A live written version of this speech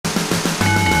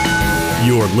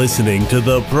You're listening to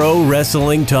the Pro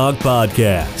Wrestling Talk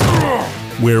Podcast,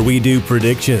 where we do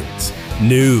predictions,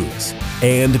 news,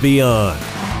 and beyond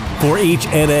for each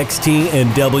NXT and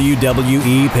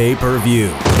WWE pay-per-view.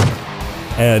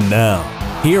 And now,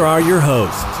 here are your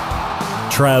hosts,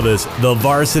 Travis the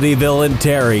Varsity Villain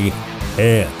Terry,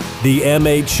 and the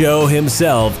MH Show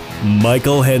himself,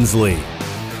 Michael Hensley.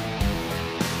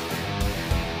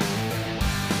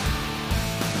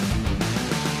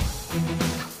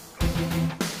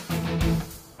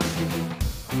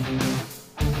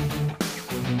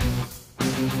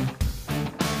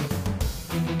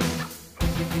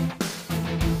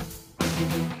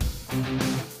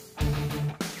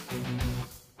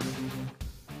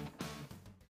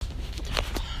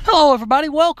 Hello, everybody.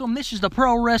 Welcome. This is the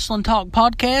Pro Wrestling Talk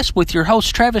Podcast with your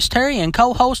host, Travis Terry, and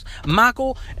co-host,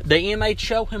 Michael, the MH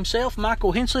Show himself,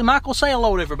 Michael Hensley. Michael, say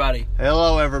hello to everybody.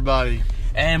 Hello, everybody.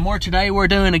 And today we're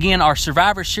doing, again, our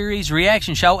Survivor Series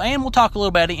reaction show, and we'll talk a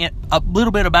little bit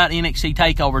about NXT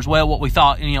TakeOver as well, what we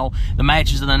thought, the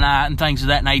matches of the night and things of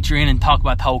that nature, and talk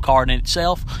about the whole card in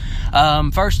itself.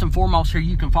 First and foremost here,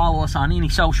 you can follow us on any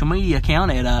social media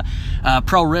account at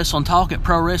Pro Wrestling Talk, at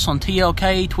Pro Wrestling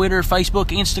TLK, Twitter,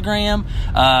 Facebook, Instagram.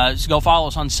 So go follow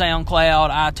us on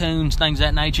SoundCloud, iTunes, things of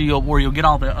that nature, where you'll get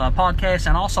all the podcasts,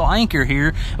 and also Anchor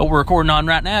here, what we're recording on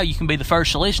right now. You can be the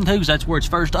first to listen to, because that's where it's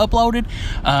first uploaded.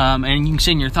 And you can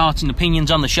send your thoughts and opinions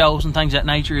on the shows and things of that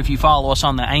nature if you follow us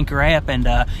on the Anchor app, and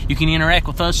you can interact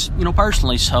with us,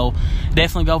 personally. So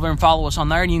definitely go over and follow us on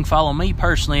there, and you can follow me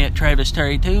personally at Travis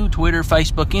Terry 2, Twitter,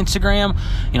 Facebook, Instagram,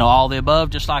 all the above,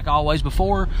 just like always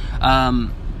before.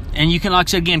 And you can, like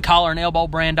I said again,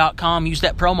 collarandelbowbrand.com. Use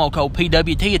that promo code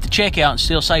PWT at the checkout and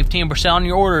still save 10% on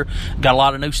your order. Got a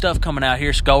lot of new stuff coming out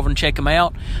here, so go over and check them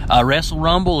out. Wrestle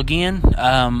Rumble again.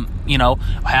 Wonder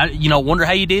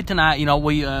how you did tonight.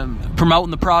 We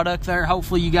promoting the product there.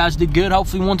 Hopefully you guys did good.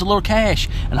 Hopefully you won a little cash,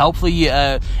 and hopefully you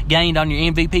gained on your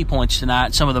MVP points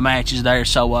tonight. Some of the matches there.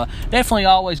 So definitely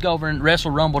always go over and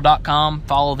WrestleRumble.com.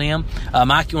 Follow them.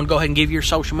 Mike, you want to go ahead and give your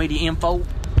social media info?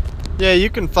 Yeah, you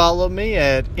can follow me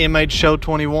at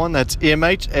MHShow21. That's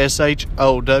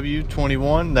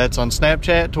MHSHOW21. That's on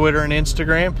Snapchat, Twitter, and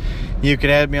Instagram. You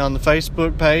can add me on the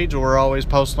Facebook page. We're always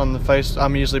posting on the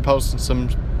I'm usually posting some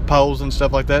polls and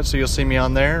stuff like that, so you'll see me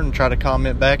on there and try to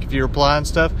comment back if you reply and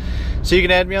stuff. So you can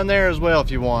add me on there as well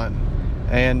if you want.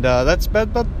 And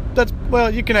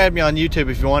you can add me on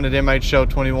YouTube if you want at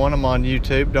MHShow21. I'm on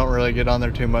YouTube. Don't really get on there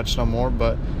too much no more,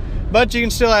 but you can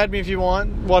still add me if you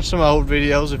want. Watch some old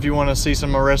videos if you want to see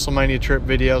some of WrestleMania trip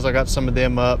videos. I got some of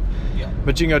them up. Yep.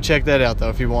 But you can go check that out, though,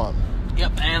 if you want.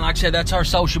 Yep, and like I said, that's our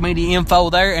social media info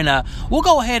there. And we'll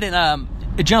go ahead and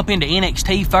jump into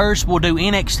NXT first. We'll do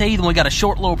NXT, then we got a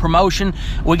short little promotion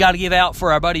we got to give out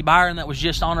for our buddy Byron that was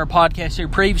just on our podcast here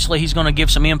previously. He's going to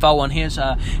give some info on his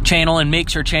channel and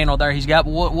Mixer channel there he's got.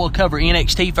 But we'll cover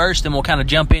NXT first, then we'll kind of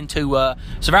jump into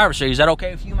Survivor Series. Is that okay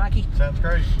with you, Mikey? Sounds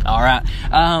great. All right.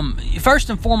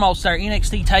 First and foremost there,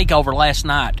 NXT TakeOver last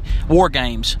night, War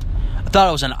Games. I thought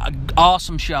it was an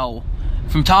awesome show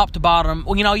from top to bottom.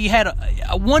 Well, you had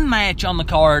one match on the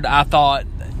card I thought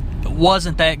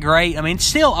wasn't that great. I mean, it's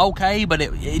still okay, but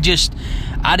it just,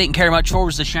 I didn't care much for.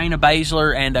 Was the Shayna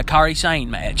Baszler and Kairi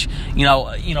Sane match.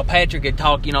 Patrick had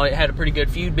talked, it had a pretty good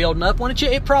feud building up when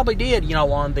it probably did,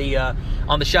 on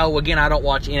the show. Again, I don't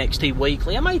watch NXT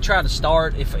weekly. I may try to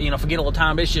start if I get a little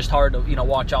time, but it's just hard to,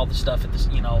 watch all the stuff at this,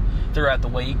 throughout the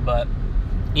week. But,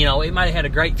 it might have had a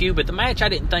great feud, but the match I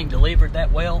didn't think delivered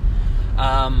that well.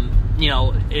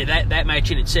 That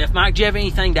match in itself. Mike, do you have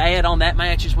anything to add on that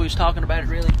match as we was talking about it,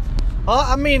 really?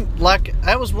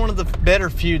 That was one of the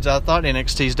better feuds I thought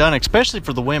NXT's done, especially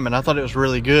for the women. I thought it was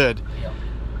really good.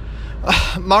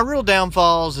 Yeah. My real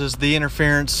downfalls is the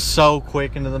interference so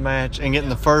quick into the match and getting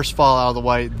the first fall out of the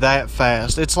way that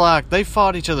fast. It's like they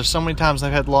fought each other so many times.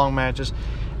 They've had long matches,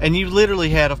 and you literally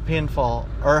had a pinfall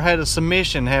or had a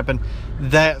submission happen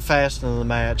that fast into the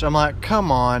match. I'm like,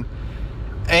 come on.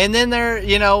 And then there,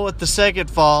 with the second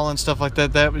fall and stuff like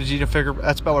that, that was,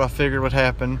 that's about what I figured would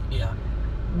happen. Yeah.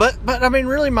 But I mean,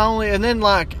 really my only, and then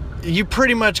you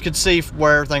pretty much could see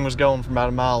where everything was going from about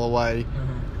a mile away.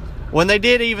 Mm-hmm. When they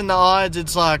did even the odds,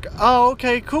 it's like, oh,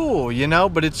 okay, cool,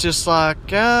 but it's just like,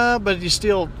 but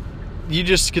you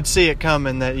just could see it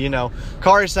coming that,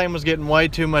 Kairi Sane was getting way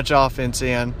too much offense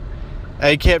in.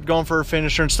 He kept going for her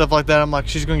finisher and stuff like that. I'm like,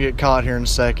 she's going to get caught here in a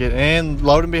second. And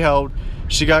lo and behold,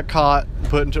 she got caught,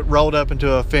 rolled up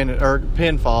into a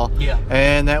pinfall. Yeah.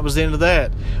 And that was the end of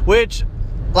that. Which,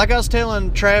 like I was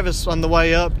telling Travis on the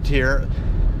way up here,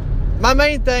 my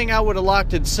main thing I would have liked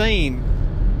to have seen,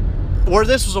 where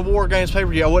this was a War Games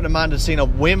pay-per-view, I wouldn't have minded seeing a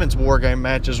women's War Game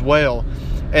match as well.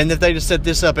 And if they just set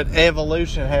this up at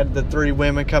Evolution, had the 3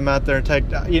 women come out there and take,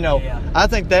 I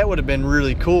think that would have been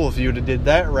really cool if you would have did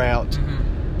that route.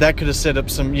 Mm-hmm. That could have set up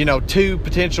some, 2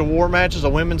 potential war matches, a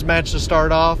women's match to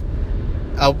start off,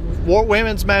 a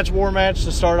women's match, war match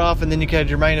to start off, and then you could have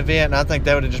your main event. And I think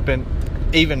that would have just been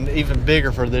even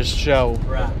bigger for this show,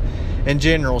 right, in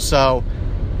general. So,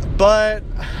 but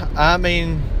I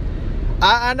mean,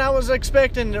 I was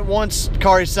expecting that once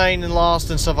Kairi Sane and lost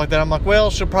and stuff like that, I'm like,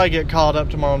 well, she'll probably get called up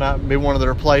tomorrow night and be one of the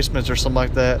replacements or something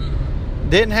like that. Mm-hmm.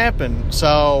 Didn't happen.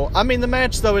 So, I mean, the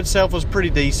match though itself was pretty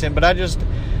decent, but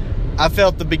I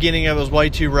felt the beginning of it was way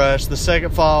too rushed. The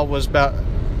second fall was about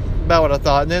what I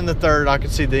thought, and then the third, I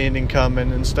could see the ending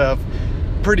coming and stuff.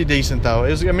 Pretty decent though.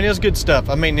 It was good stuff.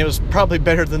 I mean, it was probably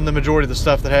better than the majority of the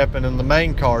stuff that happened in the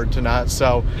main card tonight.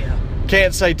 So,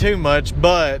 can't say too much,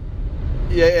 but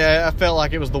yeah, I felt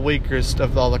like it was the weakest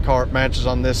of all the matches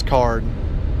on this card.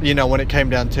 When it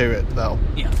came down to it, though.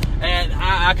 Yeah, and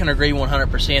I can agree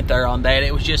 100% there on that.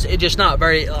 It was just not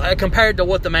very compared to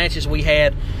what the matches we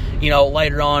had.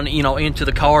 Later on, into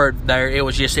the card there, it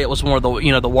was one of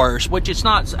the, the worst, which it's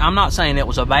not, I'm not saying it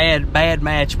was a bad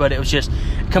match, but it was just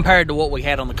compared to what we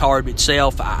had on the card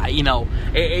itself,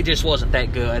 it just wasn't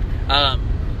that good.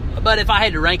 But if I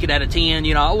had to rank it out of 10,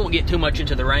 I won't get too much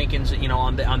into the rankings,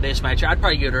 on this match. I'd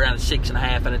probably give it around a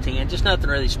 6.5 out of 10. Just nothing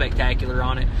really spectacular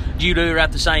on it. Do you do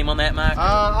about the same on that, Mike?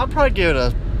 I'll probably give it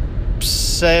a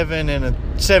 7 and a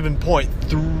 7.45.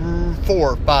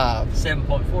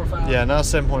 7.45? Yeah, not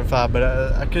 7.5,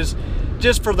 but because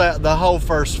just for the whole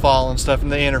first fall and stuff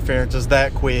and the interference is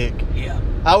that quick. Yeah.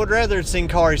 I would rather have seen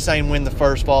Kairi Sane win the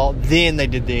first fall, then they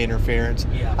did the interference.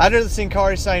 Yeah. I'd rather seen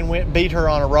Kairi Sane beat her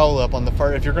on a roll-up on the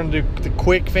first. If you're going to do the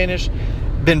quick finish,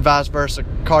 then vice versa.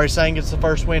 Kairi Sane gets the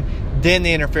first win, then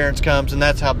the interference comes, and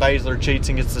that's how Baszler cheats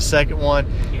and gets the second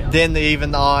one. Yeah. Then they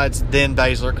even the odds, then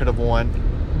Baszler could have won.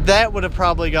 That would have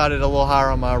probably got it a little higher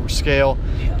on my scale.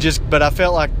 Yeah. But I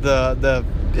felt like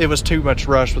it was too much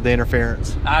rush with the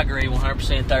interference. I agree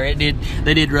 100% there.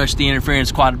 They did rush the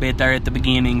interference quite a bit there at the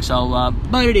beginning. So,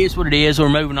 but it is what it is. We're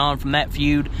moving on from that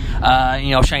feud.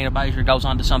 Shayna Baszler goes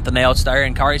on to something else there,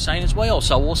 and Kairi Sane as well.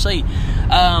 So we'll see.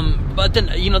 But then,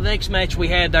 the next match we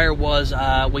had there was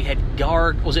we had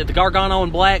was it the Gargano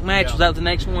and Black match? Yeah. Was that the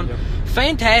next one? Yeah.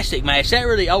 Fantastic match. That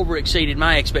really exceeded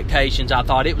my expectations. I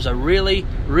thought it was a really,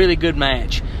 really good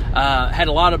match. Had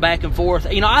a lot of back and forth.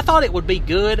 I thought it would be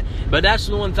good, but that's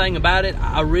the one thing about it.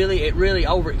 It really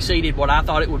exceeded what I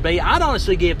thought it would be. I'd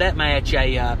honestly give that match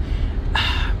I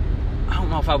don't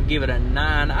know if I would give it a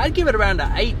 9. I'd give it around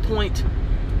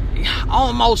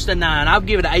almost a 9. I'd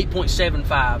give it an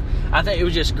 8.75. I think it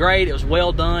was just great. It was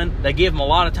well done. They give them a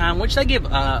lot of time, which they give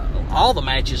all the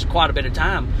matches quite a bit of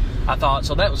time, I thought.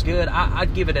 So that was good.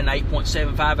 I'd give it an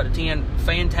 8.75 out of 10.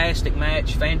 Fantastic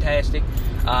match. Fantastic.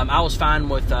 I was fine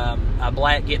with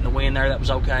Black getting the win there. That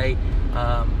was okay.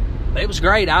 It was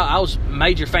great. I was a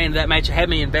major fan of that match. It had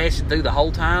me invested through the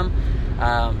whole time.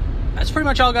 That's pretty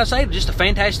much all I got to say. Just a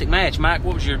fantastic match. Mike,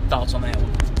 what was your thoughts on that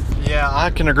one? Yeah,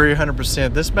 I can agree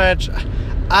 100%. This match,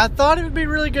 I thought it would be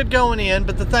really good going in,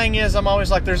 but the thing is, I'm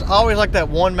always like, there's always like that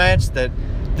one match that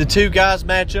the two guys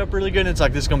match up really good, and it's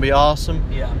like, this is going to be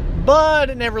awesome. Yeah.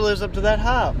 But it never lives up to that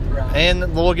hype. Right.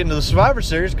 And we'll get into the Survivor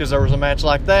Series because there was a match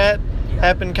like that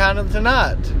happened kind of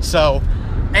tonight. So,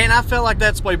 and I felt like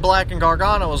that's the way Black and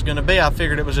Gargano was going to be. I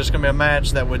figured it was just going to be a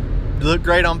match that would look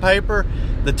great on paper.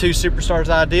 The two superstars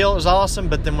ideal. It was awesome,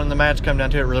 but then when the match came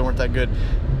down to it, really weren't that good.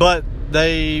 But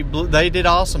they did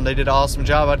awesome. They did an awesome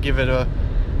job. I'd give it a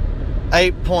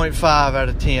 8.5 out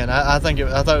of 10. I thought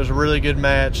it was a really good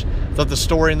match. I thought the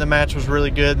story in the match was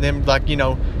really good. And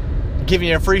then, giving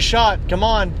you a free shot. Come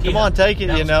on, take it,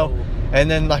 Cool. And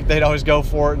then, they'd always go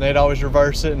for it, and they'd always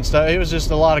reverse it and stuff. It was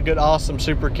just a lot of good, awesome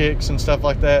super kicks and stuff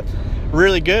like that.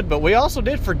 Really good. But we also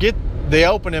did forget the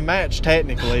opening match,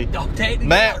 technically.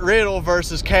 Matt Riddle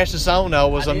versus Cassius Ohno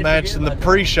was a match in the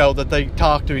pre-show that they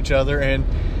talked to each other, and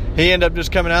he ended up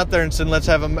just coming out there and saying, let's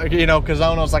have a, because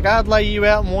Ohno's like, I'd lay you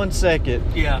out in 1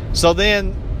 second. Yeah. So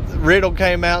then Riddle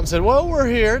came out and said, well, we're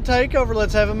here, TakeOver,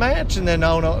 let's have a match. And then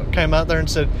Ohno came out there and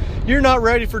said, you're not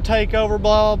ready for TakeOver,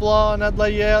 blah, blah, blah, and I'd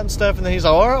lay you out and stuff. And then he's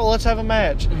like, all right, well, let's have a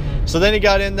match. Mm-hmm. So then he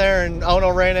got in there, and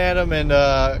Ohno ran at him, and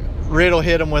Riddle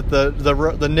hit him with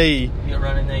the knee.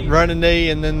 Running knee,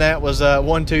 and then that was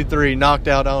 1, 2, 3, knocked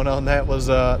out Ohno, and that was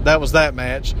that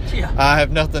match. Yeah. I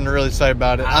have nothing to really say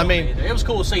about it. I mean, it was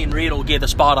cool seeing Riddle get the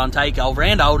spot on TakeOver,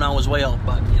 and Ohno as well,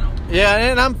 but Yeah,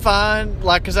 and I'm fine,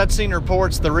 because I'd seen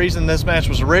reports the reason this match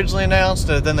was originally announced,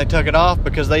 then they took it off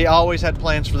because they always had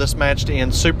plans for this match to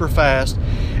end super fast,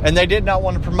 and they did not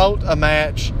want to promote a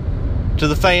match to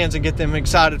the fans and get them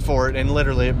excited for it, and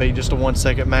literally it'd be just a 1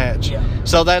 second match. Yeah.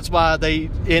 So that's why they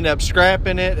end up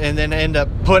scrapping it and then end up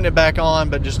putting it back on,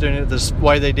 but just doing it this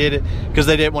way they did it, because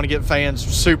they didn't want to get fans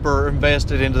super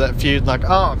invested into that feud. Like,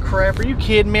 oh crap, are you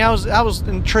kidding me? I was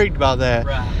intrigued by that.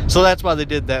 Right. So that's why they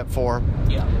did that for him.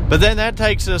 Yeah. But then that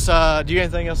takes us, do you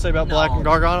have anything else to say about Black and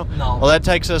Gargano? No. Well, that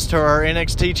takes us to our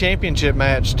NXT Championship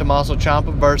match, Tommaso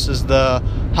Ciampa versus the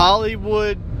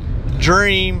Hollywood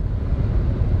Dream,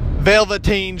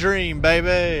 Velveteen Dream,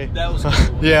 baby. That was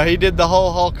cool. Yeah, he did the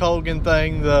whole Hulk Hogan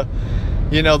thing, the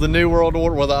New World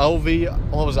Order, with the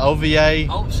OVA?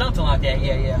 Oh, something like that,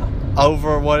 yeah.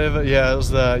 Over whatever, yeah, it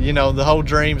was the whole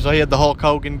Dream. So he had the Hulk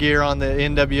Hogan gear on, the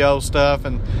NWO stuff,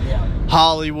 and Yeah.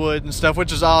 Hollywood and stuff,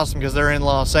 which is awesome because they're in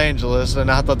Los Angeles,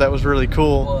 and I thought that was really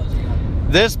cool. It was, yeah.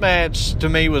 This match to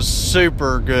me was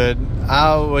super good.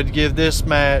 I would give this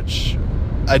match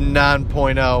a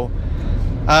 9.0.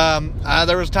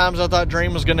 There was times I thought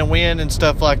Dream was going to win and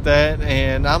stuff like that,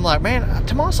 and I'm like, man,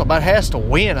 Tommaso about has to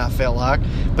win, I felt like.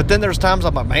 But then there's times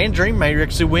I'm like, man, Dream may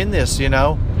actually win this,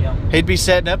 Yeah. He'd be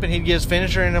setting up and he'd get his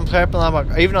finisher, and I'm clapping. I'm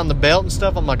like, even on the belt and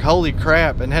stuff, I'm like, holy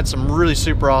crap, and had some really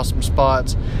super awesome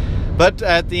spots. But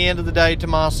at the end of the day,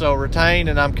 Tommaso retained,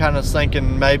 and I'm kind of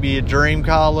thinking maybe a Dream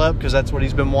call-up because that's what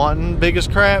he's been wanting,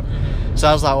 biggest crap. So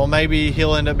I was like, well, maybe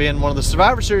he'll end up being one of the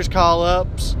Survivor Series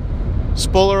call-ups.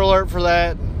 Spoiler alert for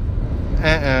that.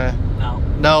 No.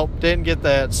 Nope, didn't get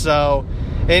that. So,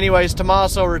 anyways,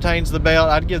 Tommaso retains the belt.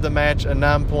 I'd give the match a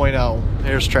 9.0.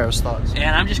 Here's Travis' thoughts.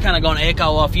 And I'm just kind of going to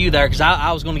echo off you there, because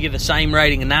I was going to give the same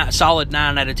rating, a solid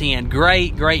 9 out of 10.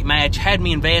 Great match. Had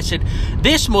me invested.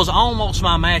 This was almost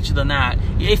my match of the night.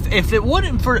 If it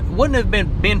wouldn't have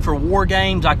been for War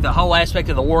Games, like the whole aspect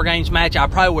of the War Games match, I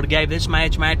probably would have gave this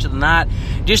match of the night.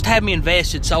 Just had me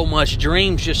invested so much.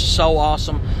 Dream's just so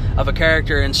awesome of a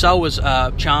character, and so was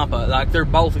Ciampa. Like, they're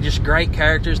both just great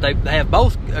characters. They have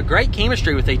both a great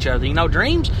chemistry with each other.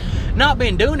 Dream's not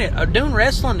been doing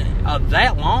wrestling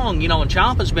that long, and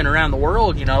Ciampa's been around the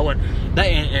world,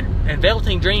 and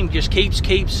Velveteen Dream just keeps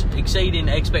exceeding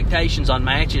expectations on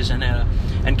matches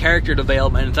and character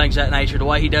development and things of that nature. The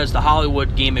way he does the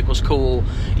Hollywood gimmick was cool.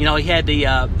 He had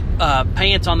the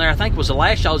pants on there. I think it was the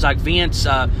last show. It was like Vince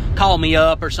call me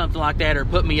up or something like that, or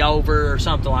put me over or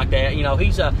something like that.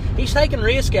 He's taking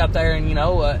risk out there, and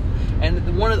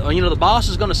and one of the boss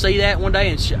is going to see that one day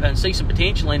and see some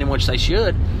potential in him, which they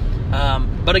should.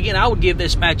 But again, I would give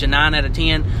this match a 9 out of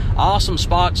 10. Awesome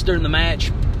spots during the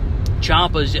match.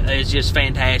 Ciampa is just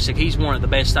fantastic. He's one of the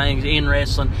best things in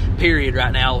wrestling, period,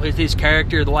 right now. With his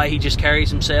character, the way he just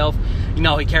carries himself.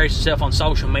 He carries himself on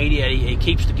social media. He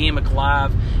keeps the gimmick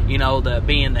alive,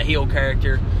 being the heel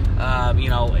character.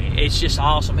 It's just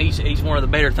awesome. He's one of the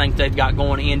better things they've got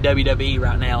going in WWE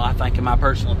right now, I think, in my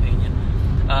personal opinion.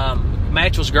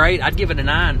 Match was great. I'd give it a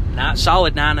 9.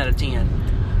 Solid 9 out of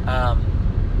 10.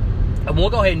 And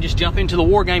we'll go ahead and just jump into the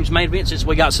War Games main event, since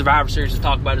we got Survivor Series to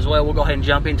talk about as well. We'll go ahead and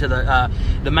jump into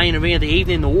the main event of the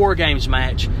evening, the War Games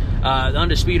match. The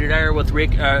Undisputed Era with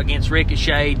against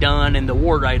Ricochet, Dunn, and the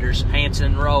War Raiders, Hanson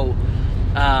and Rowe.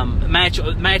 Match of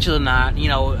the night.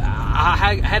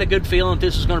 I had a good feeling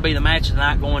this was going to be the match of the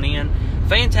night going in.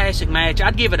 Fantastic match.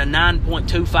 I'd give it a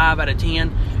 9.25 out of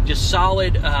 10. Just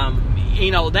solid.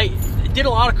 They did a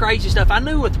lot of crazy stuff. I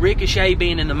knew with Ricochet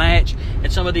being in the match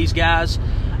and some of these guys,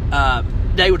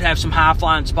 they would have some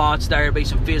high-flying spots there, be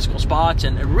some physical spots,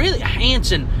 and really,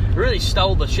 Hanson really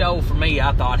stole the show for me.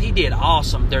 I thought he did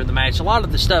awesome during the match. A lot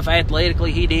of the stuff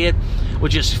athletically he did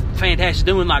was just fantastic,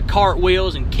 doing like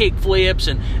cartwheels and kick flips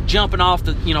and jumping off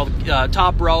the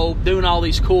top rope, doing all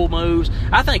these cool moves.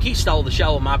 I think he stole the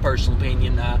show, in my personal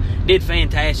opinion. Did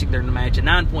fantastic during the match. A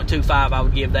 9.25, I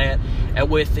would give that.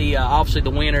 With the obviously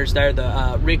the winners there,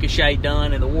 the Ricochet,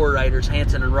 Dunn, and the War Raiders,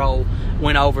 Hanson and Rowe,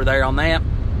 went over there on that.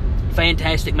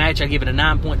 Fantastic match. I give it a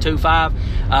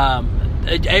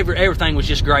 9.25. Everything was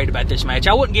just great about this match.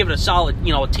 I wouldn't give it a solid,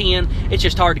 a 10. It's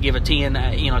just hard to give a 10,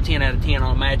 10 out of 10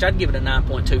 on a match. I'd give it a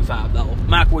 9.25 though.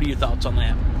 Mike, what are your thoughts on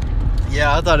that?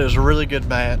 Yeah, I thought it was a really good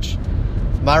match.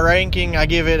 My ranking, I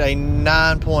give it a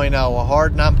 9.0, a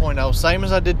hard 9.0, same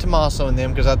as I did Tommaso and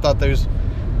them, because I thought they was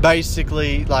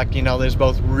basically they was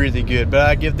both really good. But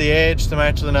I give the edge to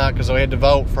match of the night because we had to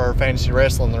vote for our fantasy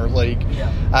wrestling league.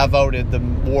 Yeah. I voted the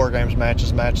War Games match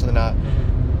as match of the night.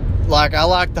 Mm-hmm. I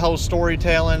like the whole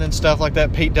storytelling and stuff like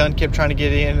that. Pete Dunne kept trying to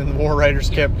get in, and the War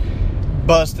Raiders kept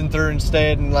busting through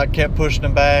instead, and kept pushing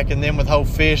them back. And then with whole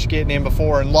Fish getting in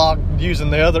before and Lock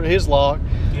using his lock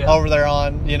over there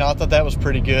on, I thought that was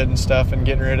pretty good and stuff, and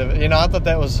getting rid of it. I thought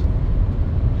that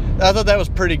was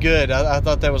pretty good. I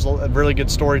thought that was really good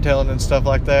storytelling and stuff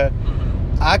like that.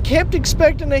 Mm-hmm. I kept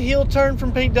expecting a heel turn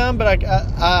from Pete Dunne, but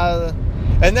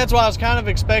and that's why I was kind of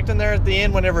expecting there at the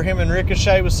end whenever him and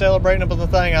Ricochet was celebrating up on the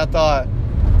thing. I thought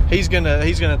he's gonna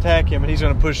attack him and he's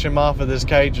gonna push him off of this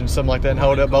cage and something like that and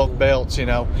hold up both belts, you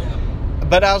know. Yeah.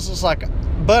 But I was just like,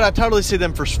 but I totally see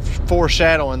them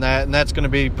foreshadowing that, and that's going to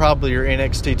be probably your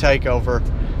NXT TakeOver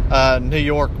New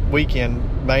York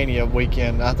weekend, Mania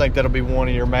weekend. I think that'll be one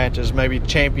of your matches, maybe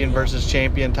champion versus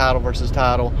champion, title versus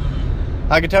title.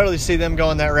 I could totally see them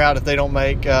going that route if they don't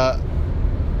make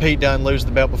Pete Dunne lose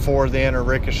the belt before then, or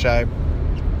Ricochet.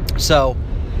 So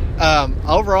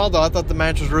overall, though, I thought the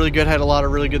match was really good. Had a lot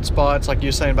of really good spots, like you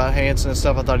were saying about Hanson and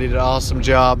stuff. I thought he did an awesome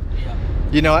job. Yeah.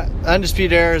 You know,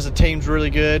 Undisputed Era as a team's really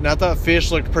good, and I thought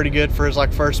Fish looked pretty good for his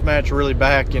first match, really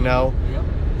back, you know. Yep.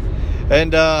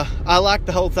 And I liked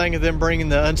the whole thing of them bringing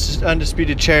the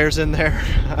Undisputed chairs in there.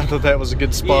 I thought that was a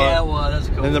good spot. Yeah, well, that's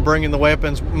cool. And then bringing the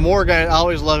weapons. I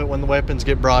always love it when the weapons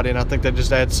get brought in. I think that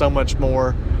just adds so much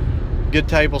more good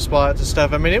table spots and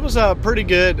stuff. I mean, it was pretty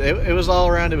good. It was all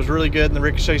around. It was really good, and the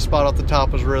Ricochet spot off the top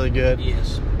was really good.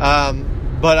 Yes.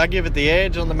 But I give it the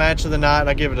edge on the match of the night.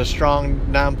 I give it a strong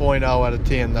 9.0 out of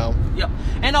 10, though. Yep.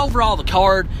 And overall, the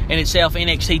card in itself,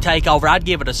 NXT TakeOver, I'd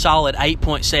give it a solid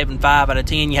 8.75 out of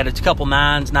 10. You had a couple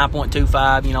 9s,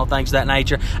 9.25, you know, things of that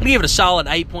nature. I'd give it a solid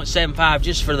 8.75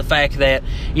 just for the fact that,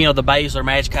 you know, the Baszler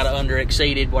match kind of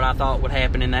under-exceeded what I thought would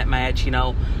happen in that match, you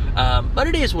know. But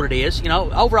it is what it is. You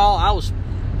know, overall, I was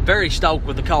very stoked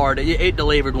with the card. It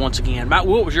delivered once again.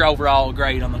 What was your overall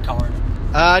grade on the card?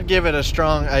 I'd give it a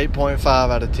strong 8.5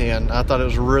 out of 10. I thought it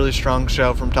was a really strong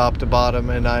show from top to bottom,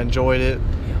 and I enjoyed it.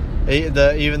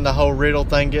 Even the whole Riddle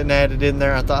thing getting added in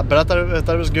there, I thought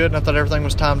it was good, and I thought everything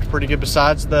was timed pretty good.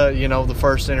 Besides the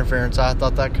first interference, I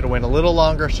thought that could have went a little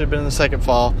longer. Should have been in the second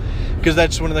fall, because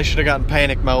that's when they should have gotten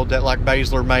panic mode that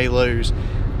Baszler may lose.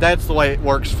 That's the way it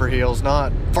works for heels,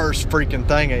 not first freaking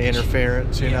thing of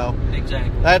interference. You know,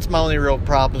 exactly. That's my only real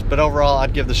problems. But overall,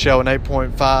 I'd give the show an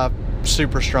 8.5.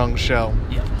 Super strong show.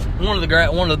 Yeah, one of the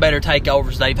better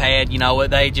takeovers they've had. You know,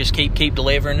 they just keep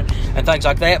delivering and things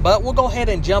like that. But we'll go ahead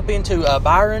and jump into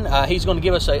Byron. He's going to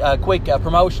give us a quick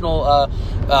promotional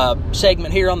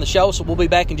segment here on the show. So we'll be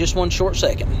back in just one short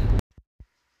second.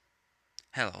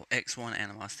 Hello, X1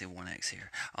 Animosity 1X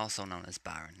here, also known as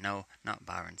Byron. No, not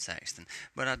Byron Saxton,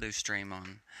 but I do stream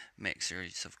on Mixer,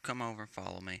 so come over and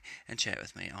follow me and chat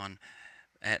with me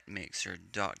at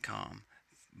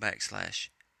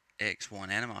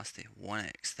mixer.com/X1 Animosity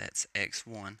 1X. That's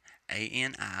X1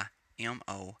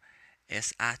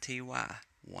 ANIMOSITY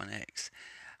 1X.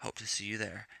 Hope to see you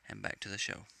there, and back to the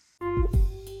show.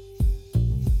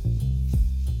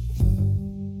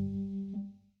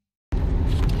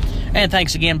 And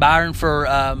thanks again, Byron, for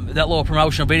that little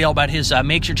promotional video about his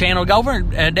Mixer channel. Go over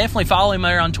and definitely follow him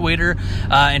there on Twitter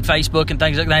and Facebook and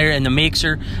things like that, and the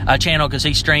Mixer channel, because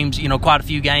he streams, you know, quite a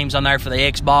few games on there for the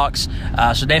Xbox.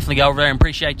 So definitely go over there, and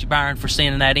appreciate you, Byron, for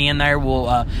sending that in there.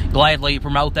 We'll gladly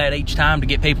promote that each time to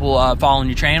get people following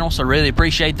your channel, so really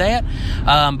appreciate that.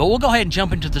 But we'll go ahead and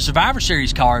jump into the Survivor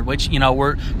Series card, which, you know,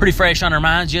 we're pretty fresh on our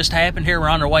minds. Just happened here. We're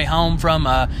on our way home from,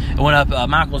 went up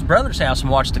Michael's brother's house and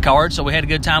watched the card, so we had a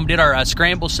good time. We did our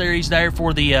Scramble series there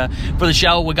for the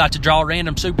show. We got to draw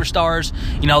random superstars.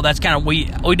 You know, that's kind of, we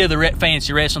do the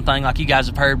fancy wrestling thing like you guys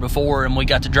have heard before, and we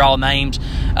got to draw names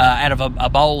out of a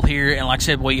bowl here. And like I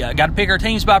said, we got to pick our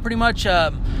teams by pretty much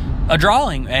a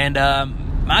drawing. And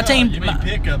my team, you mean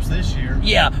pickups this year?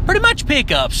 Yeah, pretty much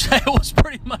pickups. It was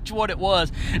pretty much what it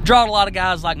was. Drawed a lot of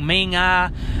guys like Ming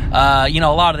Ai, you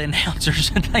know, a lot of the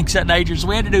announcers and things of that nature. So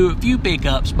we had to do a few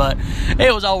pickups, but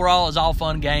it was all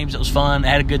fun games. It was fun. I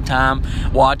had a good time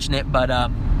watching it. But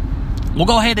we'll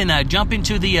go ahead and jump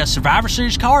into the Survivor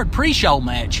Series card pre-show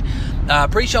match.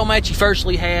 Pre-show match, you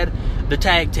firstly had the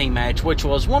tag team match, which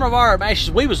was one of our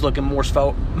matches we was looking most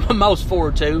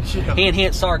forward to. Yeah.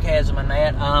 Hint sarcasm in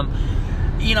that.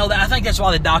 You know, I think that's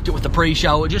why they docked it with the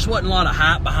pre-show. It just wasn't a lot of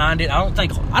hype behind it. I don't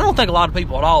think a lot of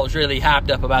people at all was really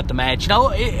hyped up about the match. You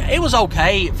know, it was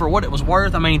okay for what it was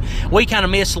worth. I mean, we kind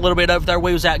of missed a little bit over there.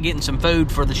 We was out getting some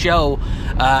food for the show.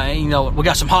 You know, we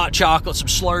got some hot chocolate, some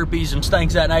Slurpees, and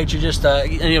things of that nature, just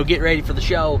you know, get ready for the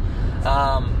show.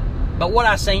 But what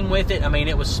I seen with it, I mean,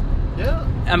 it was, yeah.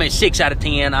 I mean, 6 out of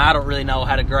 10. I don't really know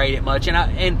how to grade it much.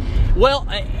 And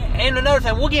another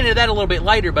thing, we'll get into that a little bit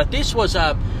later. But this was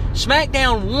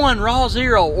SmackDown 1, Raw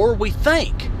 0, or we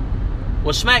think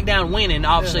was SmackDown winning.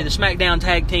 Obviously, the SmackDown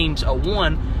tag teams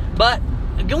won. But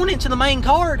going into the main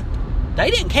card,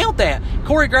 they didn't count that.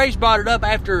 Corey Graves brought it up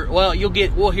after, well,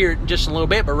 we'll hear it in just a little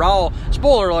bit, but Raw,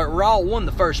 spoiler alert, Raw won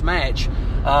the first match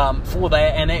for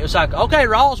that. And it was like, okay,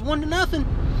 Raw's 1-0.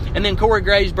 And then Corey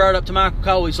Graves brought it up to Michael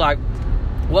Cole. He's like,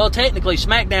 Well, technically,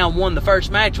 SmackDown won the first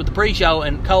match with the pre-show,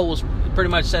 and Cole was pretty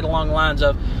much said along the lines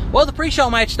of, well, the pre-show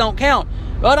matches don't count.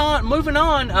 But moving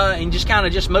on, and just kind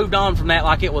of just moved on from that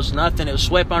like it was nothing. It was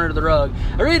swept under the rug.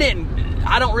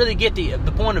 I don't really get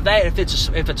the point of that. If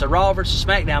it's a Raw versus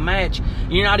SmackDown match,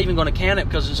 you're not even going to count it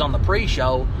because it's on the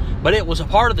pre-show. But it was a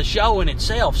part of the show in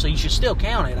itself, so you should still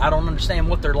count it. I don't understand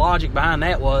what their logic behind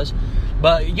that was.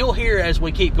 But you'll hear as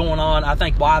we keep going on, I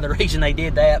think, why the reason they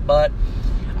did that. But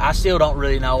I still don't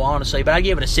really know, honestly. But I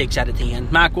give it a 6 out of 10.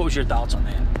 Mike, what was your thoughts on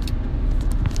that?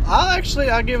 I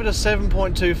give it a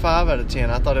 7.25 out of 10.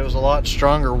 I thought it was a lot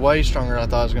stronger, way stronger than I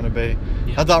thought it was going to be.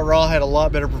 Yeah. I thought Raw had a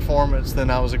lot better performance than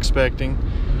I was expecting.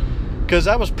 Because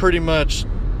I was pretty much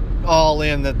all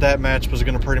in that match was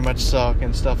going to pretty much suck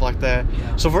and stuff like that.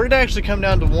 Yeah. So for it to actually come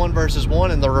down to 1 versus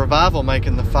 1 and the Revival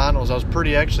making the finals, I was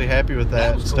pretty actually happy with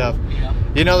that and stuff. Cool. Yeah.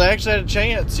 You know, they actually had a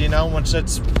chance, you know, once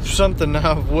that's something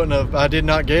I did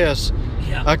not guess.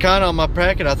 Yeah. I kind of, on my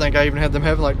bracket, I think I even had them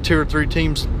having like 2 or 3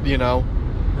 teams, you know,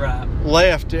 right,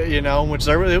 left, you know, which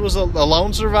it was a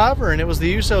lone survivor, and it was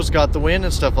the Usos got the win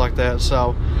and stuff like that.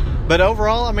 So, but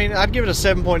overall, I mean, I'd give it a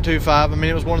 7.25. I mean,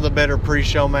 it was one of the better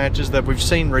pre-show matches that we've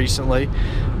seen recently.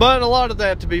 But a lot of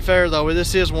that, to be fair, though,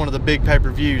 this is one of the big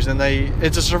pay-per-views, and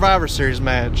it's a Survivor Series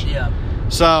match. Yeah.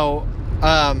 So,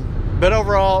 but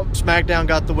overall, SmackDown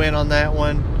got the win on that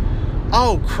one.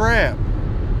 Oh, crap.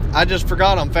 I just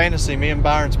forgot on fantasy, me and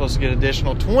Byron's supposed to get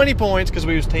additional 20 points because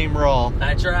we was Team Raw.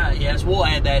 That's right. Yes, we'll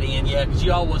add that in. Yeah, because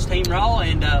you all was Team Raw.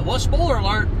 And, spoiler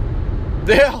alert.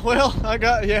 Yeah, well,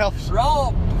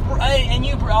 Raw, and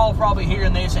you all probably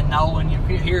hearing this and know, and you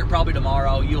hear it probably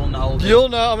tomorrow, you'll know. You'll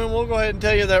know. I mean, we'll go ahead and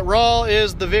tell you that Raw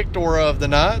is the victor of the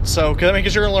night. So,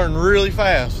 because you're going to learn really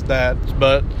fast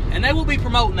And they will be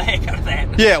promoting the heck out of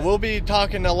that. Yeah, we'll be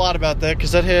talking a lot about that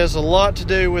because that has a lot to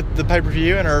do with the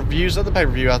pay-per-view and our views of the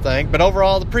pay-per-view, I think. But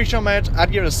overall, the pre-show match,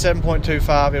 I'd give it a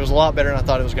 7.25. It was a lot better than I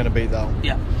thought it was going to be, though.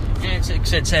 Yeah. And it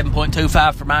said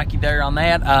 7.25 for Mikey there on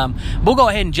that. We'll go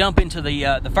ahead and jump into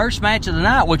the first match of the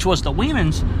night, which was the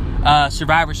women's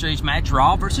Survivor Series match,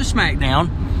 Raw versus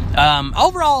SmackDown.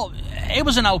 Overall, it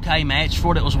was an okay match for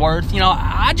what it was worth. You know,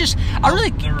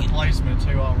 The replacement,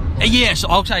 too. Yes,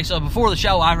 okay, so before the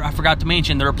show, I forgot to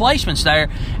mention the replacements there.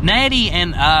 Natty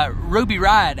and Ruby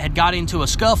Riott had got into a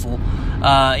scuffle,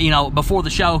 before the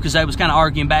show because they was kind of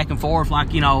arguing back and forth.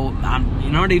 Like,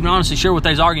 I'm not even honestly sure what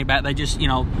they was arguing about. They just,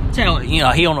 heel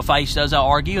on the face does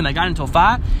argue, and they got into a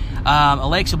fight.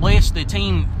 Alexa Bliss, the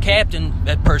team captain,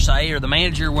 per se, or the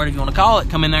manager, whatever you want to call it,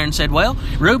 come in there and said, well,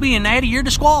 Ruby and Natty, you're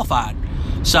disqualified.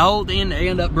 So then they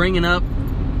end up bringing up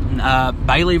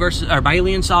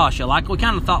Bayley and Sasha. Like we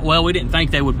kind of thought, well, we didn't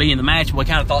think they would be in the match, but we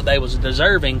kind of thought they was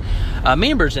deserving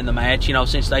members in the match,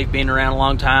 since they've been around a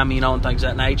long time, and things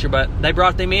of that nature. But they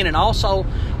brought them in, and also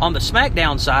on the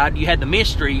SmackDown side, you had the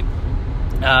mystery,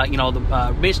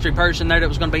 the mystery person there that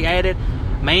was going to be added,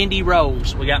 Mandy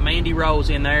Rose. We got Mandy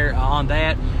Rose in there on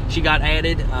that. She got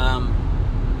added.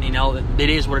 It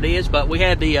is what it is. But we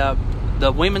had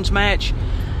the women's match.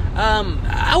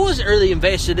 I wasn't really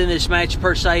invested in this match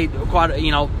per se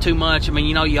too much. I mean,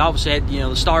 you obviously had,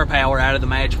 the star power out of the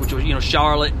match, which was,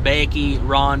 Charlotte, Becky,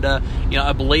 Ronda,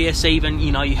 Bliss even,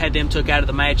 you had them took out of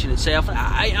the match in itself.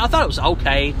 I thought it was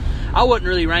okay. I wouldn't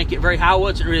really rank it very high. I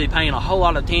wasn't really paying a whole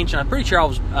lot of attention. I'm pretty sure I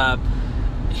was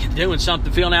doing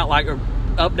something, filling out like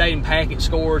updating packet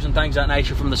scores and things of that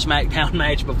nature from the SmackDown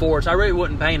match before, so I really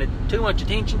wasn't paying too much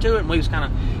attention to it, and we was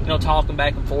kind of talking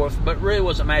back and forth, but really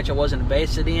was a match I wasn't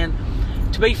invested in.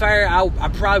 To be fair, I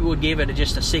probably would give it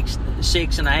just a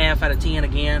 6.5 out of 10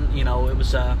 again. It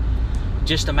was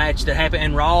just a match that happened,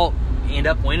 and Raw ended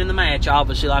up winning the match,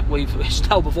 obviously, like we've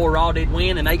told before. Raw did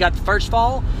win, and they got the first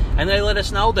fall, and they let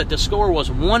us know that the score was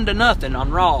 1-0 on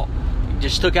Raw.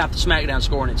 Just took out the SmackDown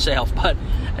score in itself, but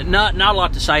not a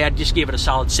lot to say. I'd just give it a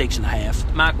solid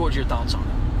 6.5. Mike, what's your thoughts on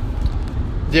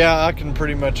it? Yeah, I can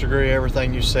pretty much agree with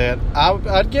everything you said.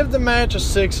 I'd give the match a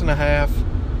 6.5.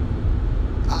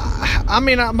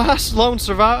 My lone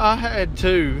survivor, I had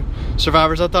 2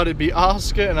 survivors. I thought it'd be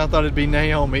Asuka, and I thought it'd be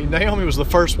Naomi. Naomi was the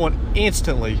first one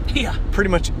instantly. Yeah. Pretty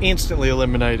much instantly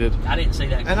eliminated. I didn't see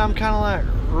that. And I'm kind of like,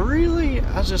 really?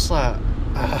 I was just like,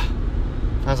 I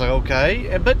was like,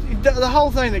 okay. But the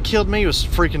whole thing that killed me was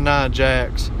freaking Nia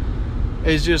Jax.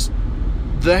 It's just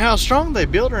how strong they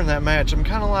built her in that match. I'm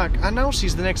kind of like, I know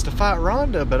she's the next to fight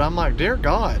Ronda, but I'm like, dear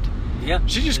God. Yeah.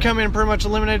 She just come in and pretty much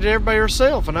eliminated everybody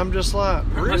herself, and I'm just like,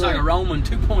 really? It's like a Roman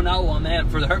 2.0 on that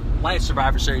for her last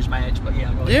Survivor Series match, but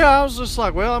yeah. Go ahead. Yeah, I was just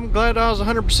like, well, I'm glad I was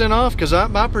 100% off, because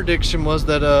my prediction was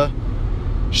that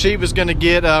she was going to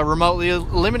get remotely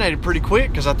eliminated pretty quick,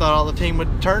 because I thought all the team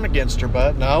would turn against her,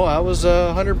 but no, I was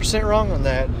 100% wrong on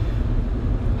that.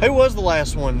 Who was the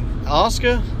last one?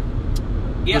 Asuka?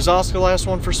 Yeah. Was Asuka the last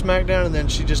one for SmackDown? And then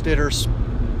she just did her, what's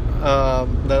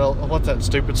that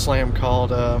stupid slam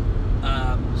called?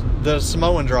 The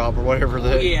Samoan drop or whatever.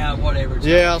 Whatever.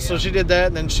 Yeah, so she did that,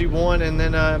 and then she won, and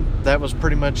then that was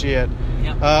pretty much it.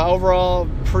 Yep. Overall,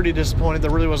 pretty disappointed. There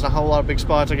really wasn't a whole lot of big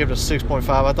spots. I give it a 6.5.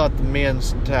 I thought the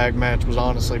men's tag match was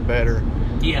honestly better.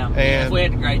 Yeah, And if we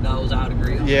had to grade those, I would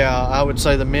agree on yeah, I would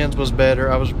say the men's was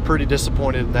better. I was pretty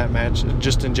disappointed in that match,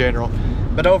 just in general.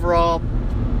 But overall,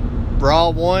 Raw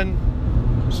 1,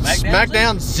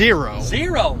 SmackDown 0.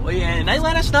 0. Yeah, and they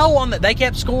let us know on that. They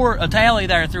kept a tally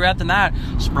there throughout the night.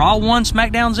 Raw 1,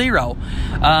 SmackDown 0.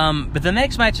 But the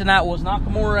next match tonight was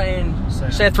Nakamura and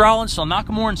Seth Rollins. So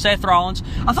Nakamura and Seth Rollins.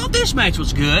 I thought this match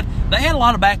was good. They had a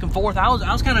lot of back and forth. I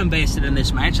was kind of invested in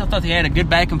this match. I thought they had a good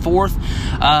back and forth.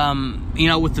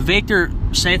 With the victor,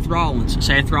 Seth Rollins.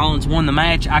 Seth Rollins won the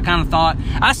match. I kind of thought,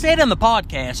 I said in the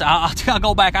podcast, I'll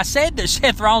go back, I said that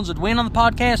Seth Rollins would win on the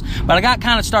podcast, but I got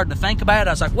kind of starting to think about it.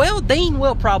 I was like, well, Dean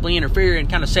will probably interfere and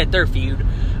kind of set their feud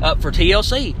up for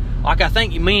TLC. Like, I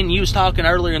think me and you was talking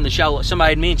earlier in the show, like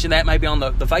somebody had mentioned that maybe on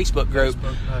the Facebook group.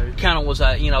 Kind of was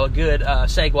a good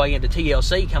segue into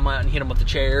TLC. Come out and hit them with the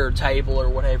chair or table or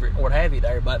what have you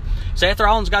there. But Seth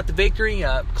Rollins got the victory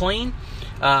clean.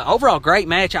 Overall, great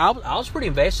match. I was pretty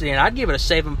invested in it. I'd give it a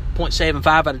 7.75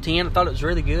 out of 10. I thought it was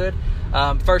really good.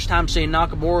 First time seeing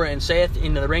Nakamura and Seth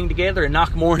in the ring together, and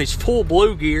Nakamura in his full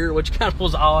blue gear, which kind of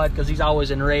was odd because he's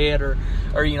always in red or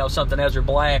something else, or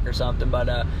black or something.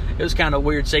 But it was kind of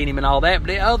weird seeing him and all that.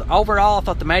 But overall, I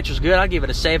thought the match was good. I'd give it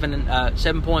a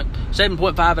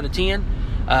 7.5 out of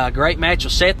 10. Great match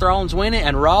with Seth Rollins winning,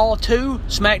 and Raw 2,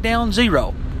 SmackDown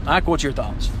 0. Mike, what's your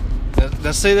thoughts?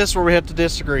 Now, see, this is where we have to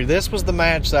disagree. This was the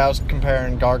match that I was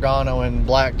comparing Gargano and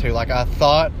Black to. Like, I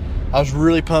thought, I was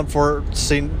really pumped for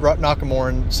seeing Nakamura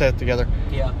and Seth together.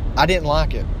 Yeah. I didn't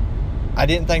like it. I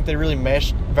didn't think they really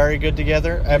meshed very good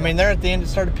together. I mean, there at the end, it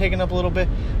started picking up a little bit.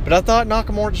 But I thought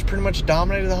Nakamura just pretty much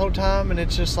dominated the whole time, and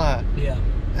it's just like,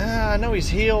 I know he's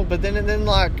heel, but then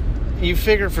like, you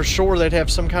figured for sure they'd have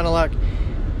some kind of like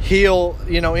heel,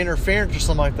 interference or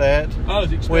something like that. I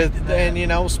was expecting that. And,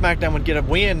 SmackDown would get a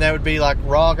win. That would be like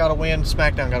Raw got a win,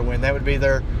 SmackDown got a win. That would be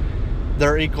their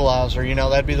equalizer.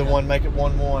 That'd be the one, make it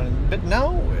 1-1. But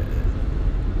no,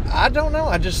 I don't know.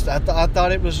 I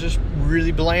thought it was just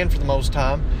really bland for the most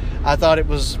time. I thought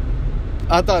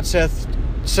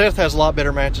Seth has a lot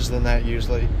better matches than that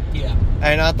usually. Yeah.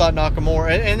 And I thought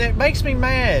Nakamura, and it makes me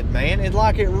mad, man. It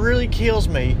really kills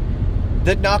me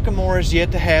that Nakamura's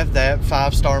yet to have that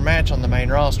 5-star match on the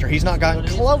main roster. He's not gotten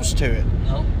close to it.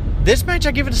 No. This match,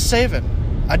 I give it a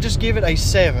 7. I just give it a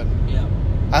 7. Yeah.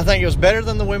 I think it was better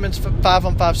than the women's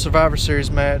 5-on-5 Survivor Series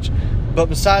match. But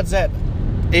besides that,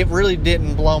 it really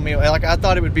didn't blow me away. Like, I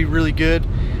thought it would be really good.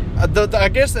 I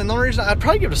guess, and the only reason I'd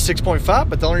probably give it a 6.5,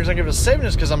 but the only reason I give it a 7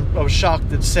 is because I was shocked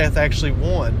that Seth actually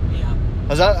won. Yeah.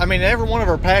 I mean, every one of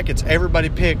our packets, everybody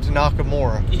picked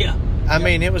Nakamura. Yeah. I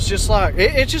mean, it was just like,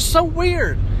 it's just so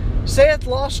weird. Seth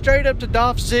lost straight up to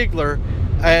Dolph Ziggler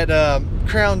at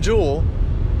Crown Jewel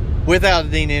without a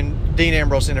Dean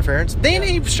Ambrose interference. Then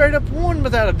he straight up won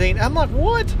without a Dean. I'm like,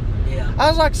 what? Yeah. I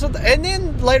was like, and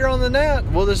then later on the night,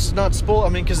 well, this is not spoiled. I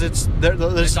mean, because this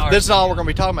is all we're going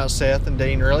to be talking about, Seth and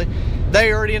Dean, really.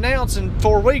 They already announced in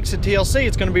 4 weeks at TLC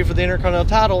it's going to be for the Intercontinental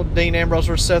title, Dean Ambrose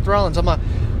versus Seth Rollins. I'm like,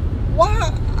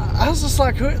 why? I was just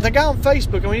like, the guy on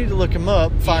Facebook, and we need to look him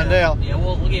up, find out. Yeah,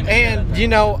 we'll give him And,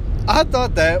 I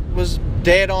thought that was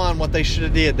dead on what they should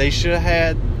have did. They should have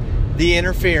had the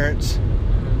interference,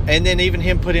 and then even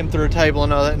him put him through a table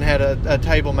and all that, and had a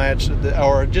table match,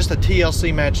 or just a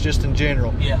TLC match just in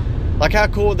general. Yeah. Like, how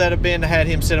cool would that have been to have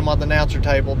him sit him on the announcer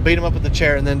table, beat him up with the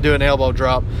chair, and then do an elbow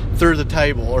drop through the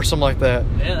table or something like that.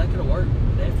 Yeah, that could have worked,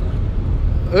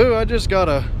 definitely. Ooh, I just got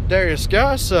a Darius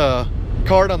Geis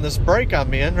card on this break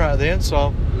I'm in right then, so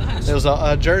nice. It was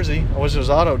a jersey. I wish it was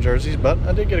auto jerseys, but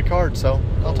I did get a card, so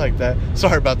I'll take that.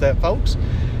 Sorry about that, folks.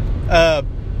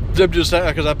 Just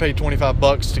because I paid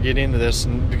 $25 to get into this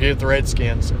and to get the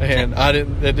Redskins, and I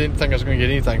didn't think I was going to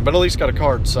get anything, but at least got a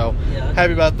card, so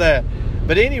happy about that.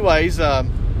 But anyways, I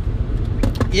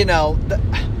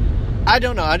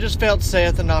don't know. I just felt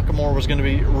Seth and Nakamura was going to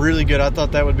be really good. I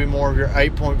thought that would be more of your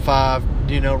 8.5,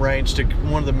 range to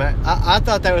one of the I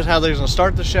thought that was how they was going to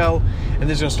start the show, and they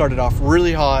was going to start it off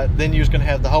really hot. Then you was going to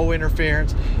have the whole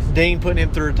interference, Dean putting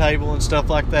him through a table and stuff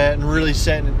like that, and really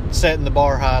setting the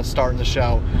bar high, starting the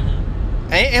show.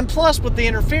 And plus, with the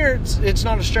interference, it's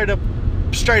not a straight up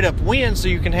win, so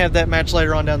you can have that match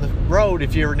later on down the road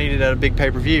if you ever need it at a big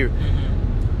pay-per-view.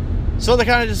 So they're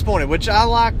kind of disappointed, which I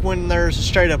like when there's a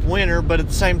straight-up winner, but at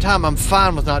the same time, I'm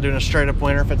fine with not doing a straight-up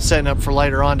winner if it's setting up for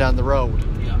later on down the road.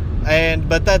 Yeah.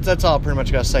 But that's all I pretty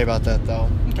much got to say about that, though.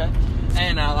 Okay.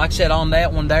 And like I said, on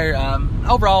that one there,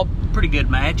 overall, pretty good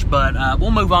match, but we'll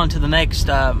move on to the next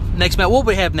match. What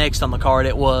we have next on the card,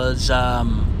 it was...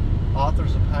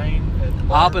 Authors of Pain.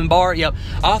 Op and Bar, yep.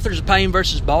 Authors of Pain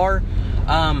versus Bar.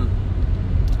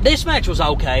 This match was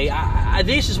okay.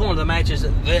 This is one of the matches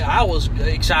that I was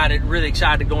really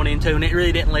excited going into, and it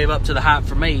really didn't live up to the hype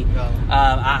for me. No.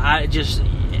 I just,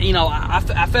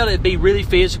 I felt it'd be really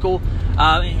physical,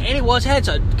 and it had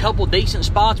a couple decent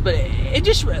spots, but it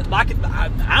just,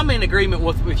 I'm in agreement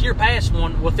with your past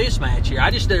one with this match here.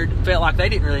 I just felt like they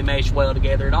didn't really mesh well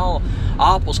together at all.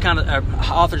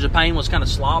 Authors of Pain was kind of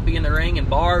sloppy in the ring, and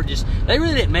Bar they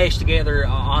really didn't mesh together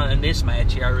in this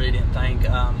match here. I really didn't think.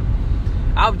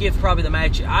 I would give probably the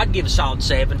match, I'd give a solid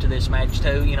 7 to this match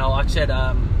too. Like I said,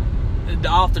 the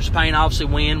Authors of Pain obviously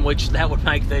win, which that would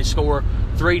make the score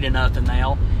 3-0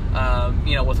 now.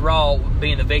 With Raw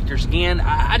being the victors again,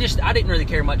 I didn't really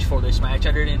care much for this match.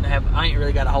 I ain't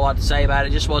really got a whole lot to say about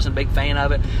it. Just wasn't a big fan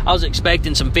of it. I was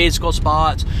expecting some physical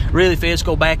spots, really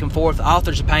physical back and forth.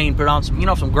 Authors of Pain put on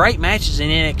some great matches in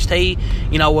NXT.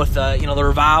 With the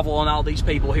Revival and all these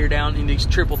people here down in these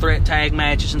triple threat tag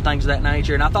matches and things of that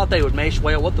nature. And I thought they would mesh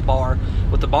well with the Bar,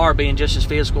 being just as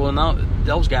physical and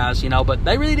those guys. But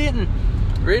they really didn't.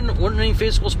 Wasn't any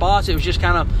physical spots. It was just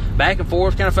kind of back and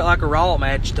forth. Kind of felt like a Raw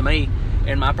match to me,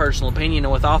 in my personal opinion.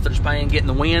 And with Authors of Pain getting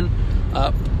the win,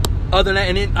 other than that,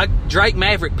 and then Drake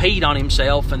Maverick peed on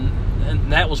himself,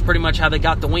 and that was pretty much how they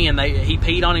got the win. He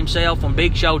peed on himself when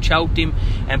Big Show choked him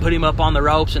and put him up on the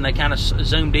ropes, and they kind of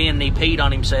zoomed in, and he peed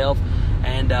on himself.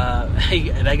 And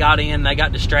they got in, they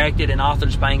got distracted, and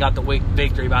Authors of Pain got the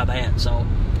victory by that. So,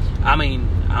 I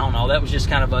don't know. That was just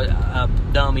kind of a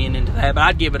dumb end into that. But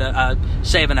I'd give it a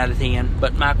 7 out of 10.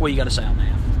 But, Mike, what do you got to say on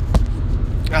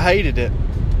that? I hated it.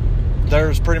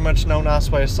 There's pretty much no nice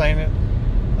way of saying it.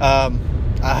 I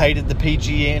hated the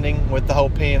PG ending with the whole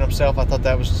peeing himself. I thought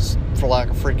that was just for like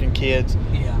a freaking kids.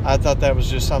 Yeah. I thought that was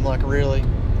just something like, really?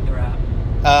 You're right.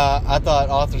 I thought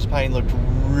Authors of Pain looked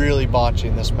really botchy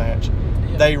in this match.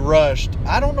 They rushed.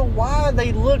 I don't know why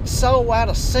they looked so out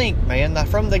of sync, man.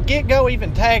 From the get-go,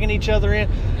 even tagging each other in.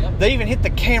 Yep. They even hit the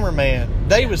cameraman.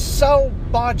 They was so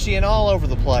botchy and all over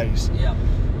the place. Yeah.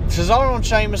 Cesaro and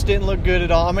Sheamus didn't look good at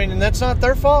all. And that's not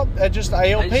their fault. That's just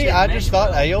AOP. I just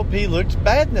thought AOP looked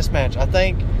bad in this match. I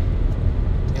think,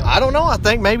 I don't know. I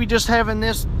think maybe just having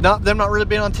them not really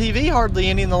being on TV hardly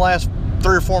any in the last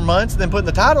 3 or 4 months, and then putting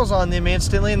the titles on them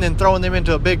instantly, and then throwing them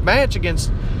into a big match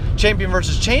against champion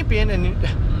versus champion, and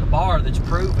the Bar that's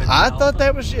proven. I thought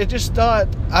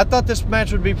this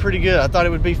match would be pretty good. I thought it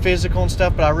would be physical and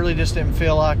stuff, but I really just didn't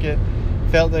feel like it.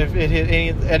 Felt that it hit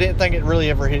any. I didn't think it really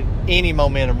ever hit any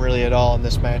momentum really at all in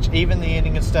this match. Even the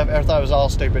ending and stuff, I thought it was all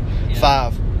stupid. Yeah.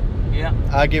 5. Yeah.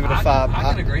 I give it a 5. I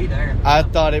can agree there. I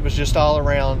thought it was just all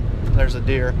around. There's a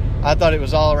deer. I thought it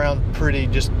was all around pretty.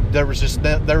 There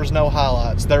was no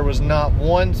highlights. There was not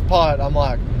one spot. I'm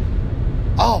like,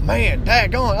 oh man,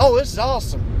 daggone, oh this is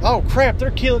awesome. Oh crap,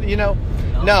 they're killing,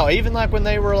 No, even like when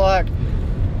they were like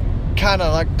kind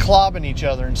of like clobbing each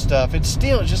other and stuff, it's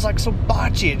just like so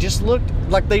botchy. It just looked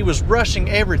like they was rushing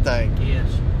everything. Yes.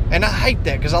 And I hate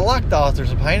that because I like the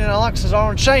Authors of Pain and I like Cesaro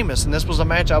and Sheamus, and this was a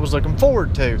match I was looking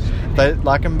forward to. But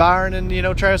like in Byron and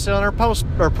Travis Hill in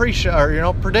their pre-show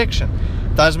or prediction,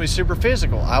 thought it was gonna be super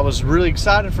physical. I was really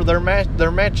excited for their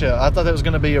matchup. I thought that was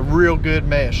going to be a real good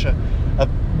mesh of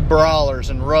brawlers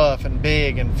and rough and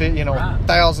big and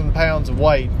 1,000 pounds of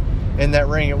weight in that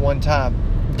ring at one time.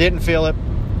 Didn't feel it.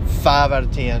 5 out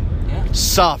of 10. Yeah.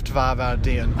 Soft 5 out of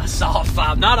 10. A soft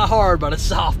 5, not a hard, but a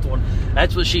soft one.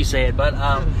 That's what she said. But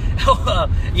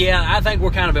yeah, I think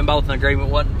we're kind of in both in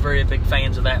agreement. Wasn't very big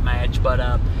fans of that match,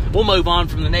 but we'll move on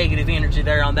from the negative energy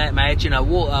there on that match.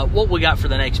 What we got for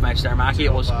the next match there, Mike?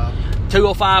 It was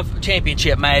 205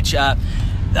 championship match.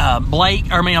 Buddy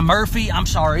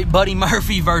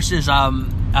Murphy versus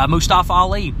Mustafa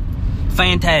Ali.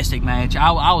 Fantastic match.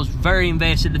 I was very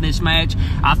invested in this match.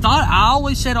 I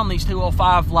always said on these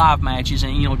 205 live matches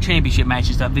and championship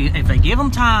matches that if they give them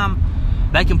time,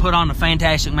 they can put on a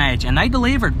fantastic match, and they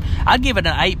delivered. I'd give it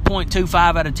an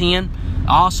 8.25 out of 10.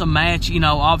 Awesome match,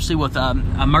 obviously with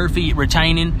Murphy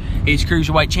retaining his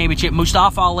Cruiserweight Championship.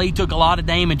 Mustafa Ali took a lot of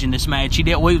damage in this match.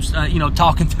 We was,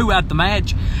 talking throughout the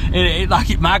match, and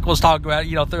like Michael was talking about,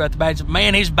 throughout the match,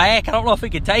 man, his back, I don't know if he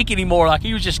could take anymore. Like,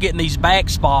 he was just getting these back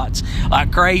spots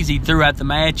like crazy throughout the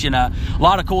match, and a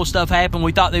lot of cool stuff happened.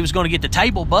 We thought they was going to get the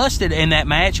table busted in that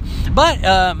match,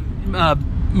 but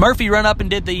Murphy run up and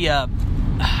did the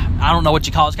I don't know what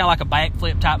you call it. It's kind of like a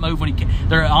backflip type move when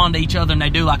they're onto each other and they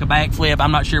do like a backflip.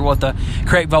 I'm not sure what the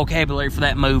correct vocabulary for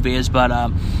that move is, but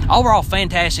overall,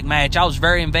 fantastic match. I was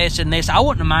very invested in this. I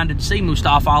wouldn't have minded to see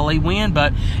Mustafa Ali win,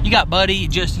 but you got Buddy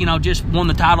just won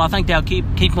the title. I think they'll keep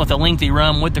him with a lengthy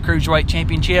run with the Cruiserweight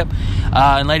Championship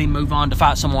and let him move on to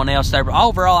fight someone else there. But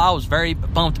overall, I was very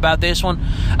pumped about this one.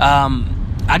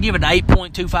 I give it an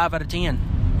 8.25 out of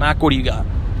 10. Mike, what do you got?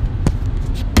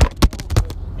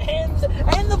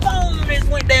 And the phone just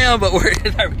went down, but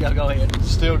there we go. Go ahead.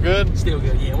 Still good? Still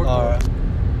good, yeah. We're all cool. right.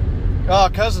 Oh,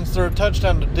 Cousins threw a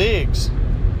touchdown to Diggs.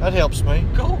 That helps me.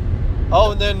 Cool.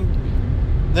 Oh, and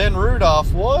then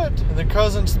Rudolph. What? And then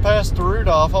Cousins passed to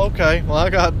Rudolph. Okay, well, I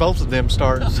got both of them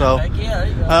started. So, Heck yeah, there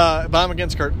you go. but I'm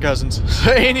against Kirk Cousins.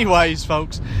 Anyways,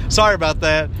 folks, sorry about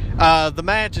that. The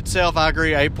match itself, I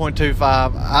agree,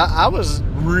 8.25. I was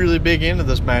really big into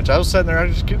this match. I was sitting there,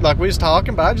 like we was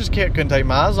talking, but I just couldn't take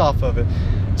my eyes off of it.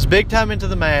 It's big time into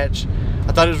the match.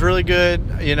 I thought it was really good.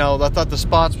 I thought the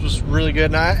spots was really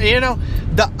good.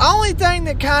 And the only thing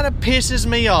that kind of pisses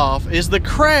me off is the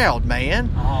crowd,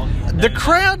 man. Oh, yeah. The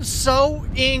crowd's so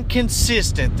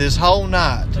inconsistent this whole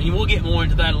night. So we'll get more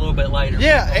into that a little bit later.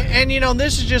 Yeah, and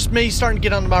this is just me starting to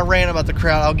get onto my rant about the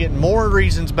crowd. I'll get more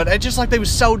reasons, but it's just like they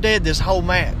was so dead this whole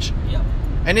match. Yep.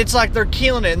 And it's like they're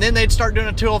killing it, and then they'd start doing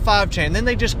a 205 chant, and then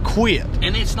they just quit.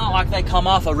 And it's not like they come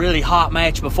off a really hot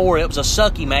match before. It was a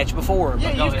sucky match before.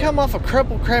 Yeah, you've come off a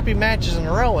couple crappy matches in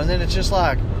a row, and then it's just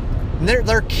like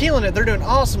they're killing it. They're doing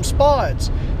awesome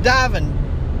spots, diving,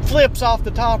 flips off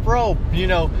the top rope,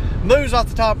 moves off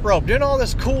the top rope, doing all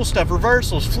this cool stuff,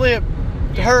 reversals, flip,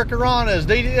 hurricanranas.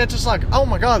 It's just like, oh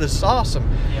my God, this is awesome.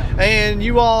 Yeah. And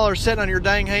you all are sitting on your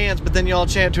dang hands, but then you all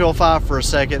chant 205 for a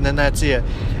second, and then that's it.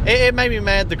 It made me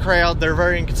mad, the crowd. They're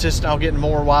very inconsistent. I'll get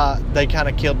more why they kind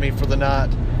of killed me for the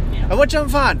night. Yeah. And which I'm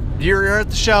fine. You're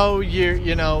at the show,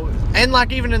 and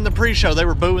like even in the pre-show, they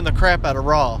were booing the crap out of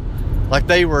Raw. Like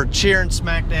they were cheering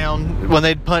SmackDown when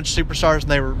they'd punch superstars,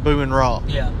 and they were booing Raw.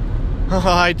 Yeah.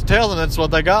 I hate to tell them that's what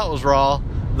they got was Raw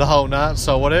the whole night,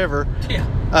 so whatever.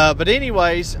 Yeah. But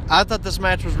anyways, I thought this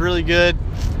match was really good.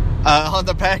 On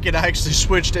the packet, I actually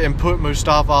switched it and put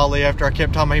Mustafa Ali after I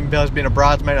kept talking about him as being a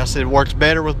bridesmaid. I said it works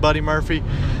better with Buddy Murphy.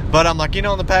 But I'm like,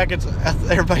 on the packets,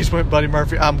 everybody's went Buddy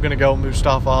Murphy. I'm going to go with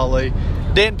Mustafa Ali.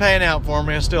 Didn't pan out for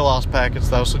me. I still lost packets,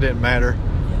 though, so it didn't matter.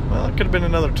 Well, it could have been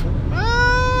another...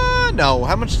 no.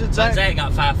 How much did Zach? Zach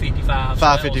got 555.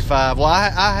 555. Well, I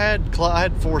had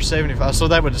 475, so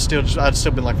that would have I'd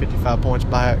still been like 55 points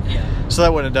back. Yeah. So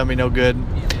that wouldn't have done me no good.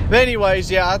 Yeah. But anyways,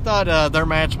 yeah, I thought their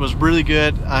match was really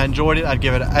good. I enjoyed it. I'd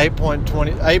give it an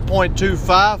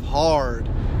 8.25 hard.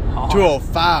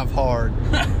 205 hard.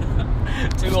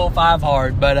 205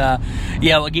 hard. But,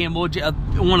 again, one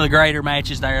of the greater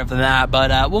matches there of the night.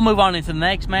 But we'll move on into the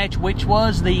next match, which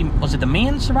was it the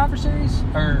men's Survivor Series?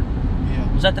 Or...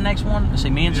 was that the next one? Let's see,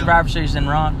 men's Survivor Series, then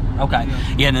Ron. Okay,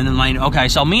 yeah, and then the main. Okay,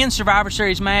 so men's Survivor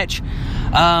Series match.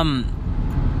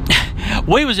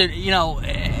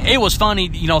 It was funny.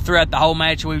 Throughout the whole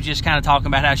match, we were just kind of talking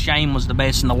about how Shane was the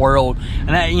best in the world, and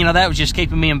that was just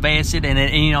keeping me invested. And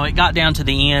it got down to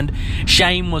the end.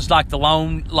 Shane was like the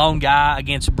lone guy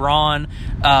against Braun.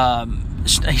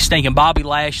 He's thinking Bobby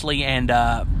Lashley and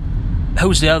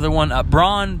who's the other one?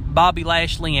 Braun, Bobby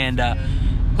Lashley, and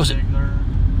was it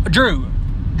Drew?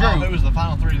 Who was the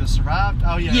final three that survived?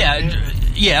 Oh, yeah.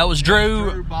 It was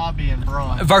Drew, Bobby, and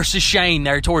Braun versus Shane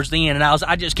there towards the end, and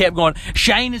I just kept going.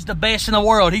 Shane is the best in the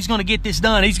world. He's going to get this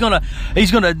done. He's going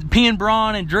to pin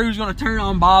Braun, and Drew's going to turn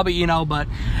on Bobby. But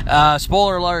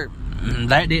spoiler alert.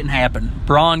 That didn't happen.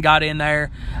 Braun got in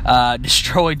there,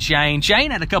 destroyed Shane.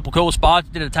 Shane had a couple cool spots,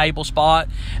 did a table spot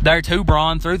there too.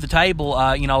 Braun through the table,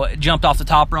 jumped off the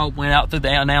top rope, went out through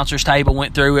the announcer's table,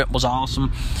 went through it, was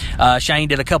awesome. Shane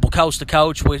did a couple coast to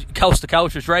coast, which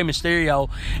Rey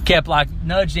Mysterio kept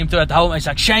nudged him throughout the whole. He's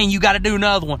like, Shane, you got to do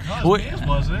another one. No, it was Miz,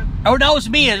 wasn't it? Oh no, it was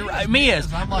Miz.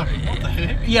 I'm like, what the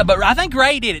heck? Yeah, but I think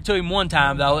Ray did it to him one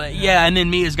time though. Yeah, and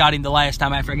then Miz got him the last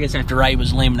time after Ray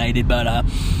was eliminated. But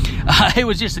it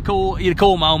was just a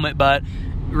cool moment. But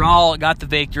Raw got the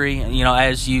victory.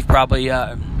 As you've probably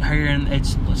heard,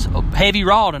 it's heavy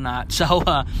Raw tonight. So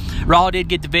Raw did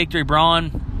get the victory.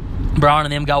 Braun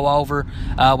and them go over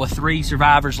with three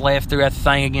survivors left throughout the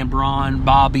thing. Again, Braun,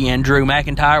 Bobby, and Drew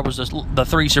McIntyre was the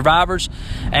three survivors,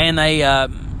 and they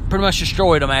pretty much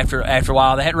destroyed them after a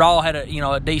while. Raw had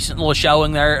a decent little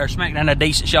showing there, or SmackDown had a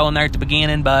decent showing there at the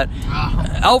beginning, but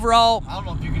overall, I don't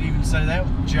know if you could even say that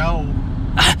with Joe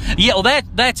Yeah, well,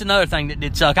 that's another thing that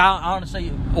did suck. I honestly,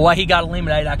 the way he got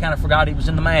eliminated, I kind of forgot he was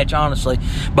in the match, honestly.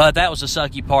 But that was the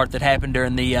sucky part that happened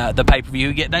during the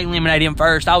pay-per-view. They eliminated him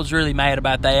first. I was really mad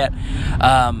about that.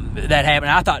 That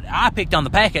happened. I thought I picked on the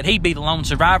packet. He'd be the lone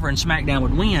survivor and SmackDown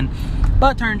would win.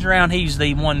 But turns around, he's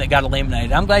the one that got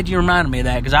eliminated. I'm glad you reminded me of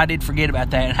that because I did forget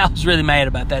about that, and I was really mad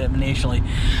about that initially.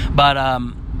 But,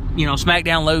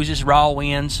 SmackDown loses, Raw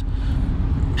wins.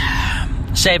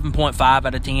 7.5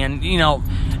 out of 10.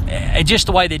 Just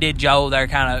the way they did Joe there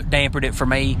kind of dampened it for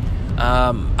me.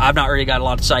 I've not really got a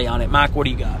lot to say on it. Mike, what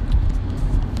do you got?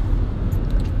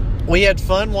 We had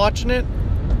fun watching it,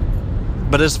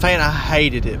 but as a fan, I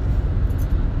hated it.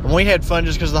 And we had fun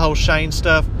just because of the whole Shane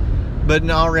stuff, but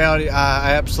in all reality,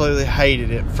 I absolutely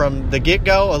hated it. From the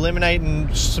get-go,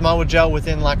 eliminating Samoa Joe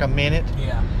within like a minute.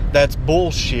 Yeah. That's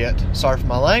bullshit. Sorry for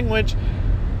my language.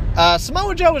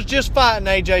 Samoa Joe was just fighting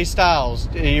AJ Styles,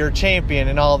 your champion,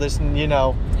 and all this, and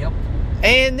Yep.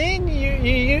 And then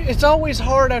it's always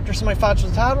hard after somebody fights for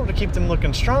the title to keep them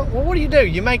looking strong. Well, what do?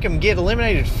 You make them get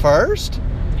eliminated first?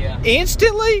 Yeah.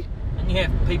 Instantly? And you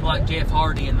have people like Jeff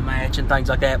Hardy in the match and things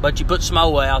like that, but you put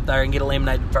Samoa out there and get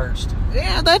eliminated first.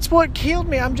 Yeah, that's what killed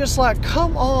me. I'm just like,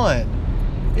 come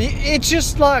on. It's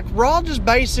just like Raw just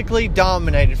basically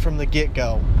dominated from the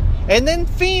get-go. And then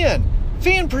Finn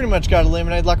pretty much got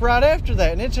eliminated like right after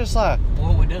that, and it's just like,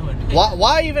 what are we doing?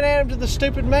 Why even add him to the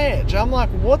stupid match? I'm like,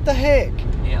 what the heck?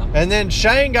 Yeah. And then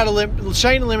Shane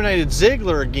eliminated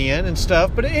Ziggler again and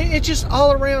stuff, but it just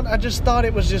all around, I just thought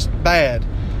it was just bad.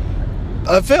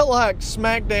 I felt like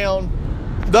SmackDown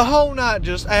the whole night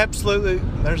just absolutely.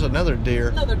 There's another deer.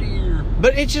 Another deer.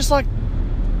 But it's just like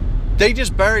they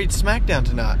just buried SmackDown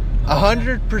tonight,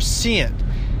 100%.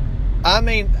 I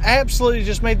mean, absolutely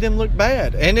just made them look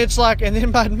bad. And it's like, and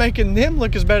then by making them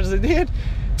look as bad as they did,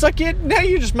 it's like, now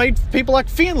you just made people like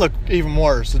Finn look even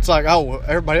worse. It's like, oh,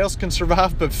 everybody else can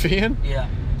survive but Finn? Yeah,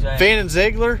 exactly. Finn and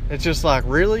Ziggler? It's just like,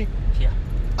 really? Yeah.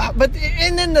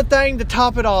 And then the thing to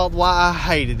top it all, why I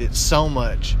hated it so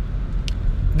much.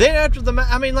 Then after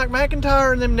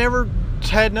McIntyre and them never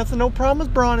had no problem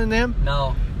with Braun and them.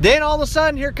 No. Then all of a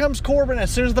sudden, here comes Corbin. As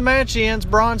soon as the match ends,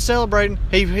 Braun's celebrating.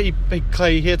 He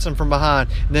hits him from behind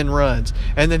and then runs.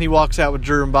 And then he walks out with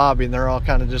Drew and Bobby, and they're all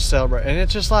kind of just celebrating. And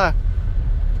it's just like,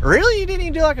 really? You didn't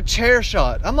even do like a chair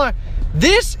shot? I'm like,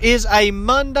 this is a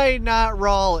Monday Night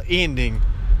Raw ending.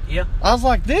 Yeah. I was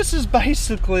like, this is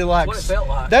basically like... That's what it felt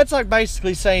like. That's like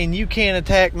basically saying you can't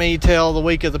attack me till the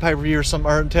week of the pay-per-view or something,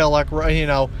 or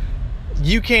until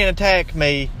you can't attack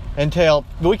me until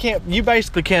you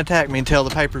basically can't attack me until the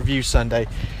pay-per-view Sunday.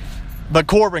 But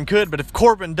Corbin could, but if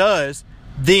Corbin does,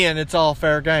 then it's all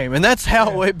fair game. And that's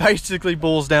how it basically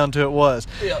boils down to it was.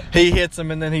 Yeah. He hits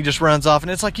him and then he just runs off, and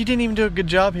it's like, you didn't even do a good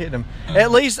job hitting him. Mm-hmm.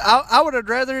 At least I would have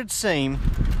rather had seen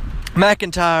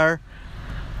McIntyre.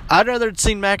 I'd rather have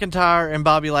seen McIntyre and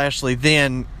Bobby Lashley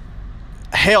than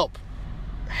help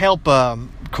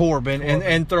Corbin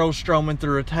and throw Strowman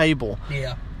through a table.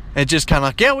 Yeah. It's just kind of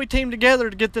like, yeah, we teamed together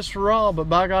to get this for Raw, but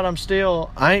by God,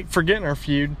 I ain't forgetting our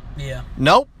feud. Yeah.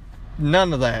 Nope.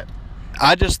 None of that.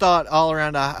 I just thought all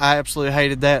around, I absolutely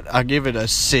hated that. I give it a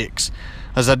 6.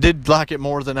 Because I did like it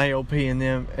more than AOP and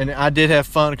them. And I did have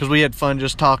fun because we had fun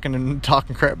just talking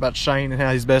crap about Shane and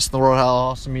how he's best in the world, how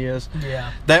awesome he is.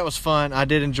 Yeah. That was fun. I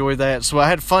did enjoy that. So I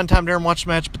had a fun time during watching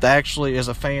the match, but actually, as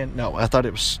a fan, no, I thought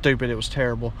it was stupid. It was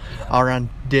terrible. Yeah. All around,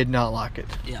 did not like it.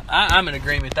 Yeah, I'm in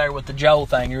agreement there with the Joel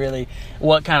thing. Really,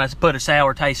 what kind of put a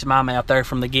sour taste in my mouth there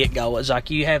from the get-go is like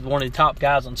you have one of the top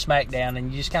guys on SmackDown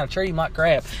and you just kind of treat him like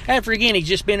crap. After, again, he's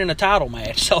just been in a title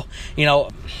match. So,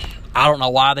 I don't know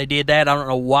why they did that. I don't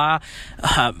know why.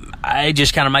 It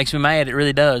just kind of makes me mad. It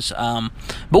really does. But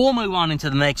we'll move on into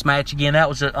the next match. Again, that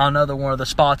was another one of the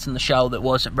spots in the show that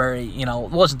wasn't very, it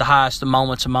wasn't the highest of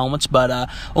moments. But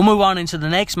we'll move on into the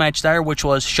next match there, which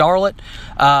was Charlotte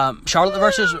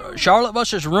versus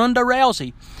Ronda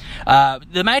Rousey.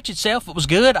 The match itself was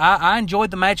good. I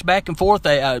enjoyed the match back and forth.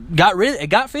 It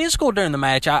got physical during the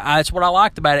match. That's what I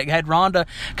liked about it. It had Ronda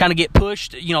kind of get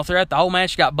pushed, throughout the whole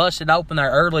match. Got busted open there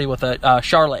early with a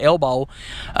Charlotte elbow,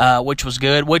 which was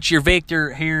good. Which your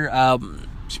victor here,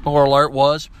 spoiler alert,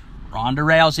 was Ronda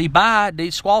Rousey by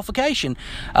disqualification.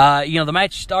 The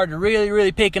match started really,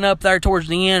 really picking up there towards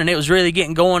the end, and it was really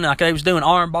getting going. Like they was doing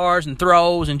arm bars and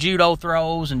throws and judo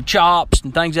throws and chops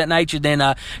and things of that nature.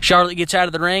 Then Charlotte gets out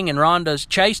of the ring, and Ronda's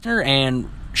chasing her, and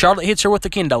Charlotte hits her with the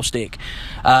kendo stick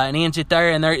and ends it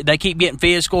there, and they keep getting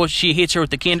physical. She hits her with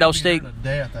the kendo stick.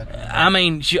 I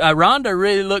mean, Ronda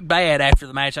really looked bad after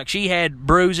the match. Like, she had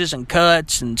bruises and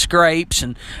cuts and scrapes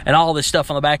and all this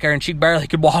stuff on the back there, and she barely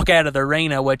could walk out of the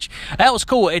arena, which that was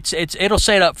cool. It'll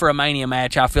set up for a Mania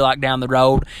match, I feel like, down the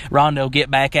road. Ronda will get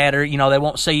back at her. You know, they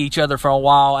won't see each other for a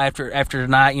while after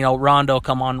tonight. You know, Ronda will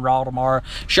come on Raw tomorrow.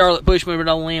 Charlotte pushed me to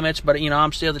no limits, but, you know,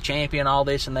 I'm still the champion, all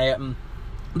this and that. And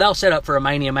they'll set up for a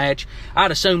Mania match.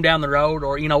 I'd assume down the road,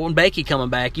 or, you know, when Becky coming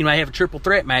back, you know, they have a triple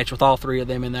threat match with all three of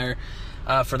them in there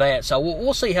for that. So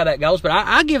we'll see how that goes. But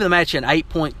I give the match an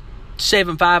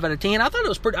 8.75 out of 10. I thought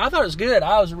it was good.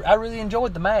 I really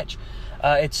enjoyed the match.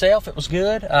 Itself, it was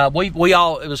good. We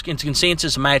all, it was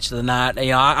consensus match of the night.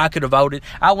 You know, I could have voted.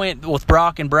 I went with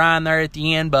Brock and Brian there at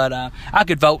the end, but I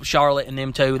could vote Charlotte and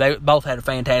them too. They both had a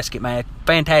fantastic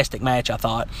match, I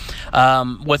thought.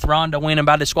 With Ronda winning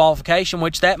by disqualification,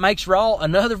 which that makes Raw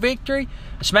another victory.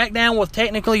 SmackDown with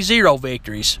technically 0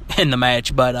 victories in the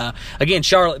match, but again,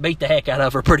 Charlotte beat the heck out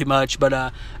of her pretty much.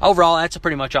 But overall, that's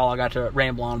pretty much all I got to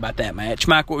ramble on about that match.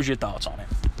 Mike, what was your thoughts on it?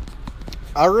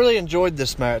 I really enjoyed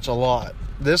this match a lot.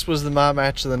 This was my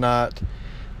match of the night.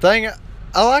 Thing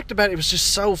I liked about it was just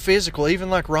so physical. Even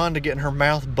like Ronda getting her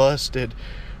mouth busted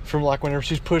from like whenever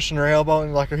she's pushing her elbow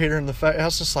and like her hit her in the face. I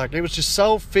was just like, it was just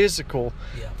so physical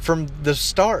from the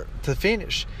start to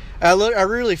finish. I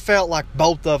really felt like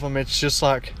both of them. It's just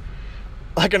like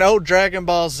an old Dragon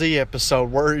Ball Z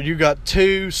episode where you got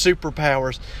two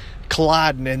superpowers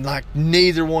colliding and like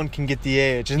neither one can get the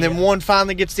edge, and then one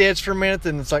finally gets the edge for a minute,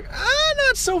 and it's like,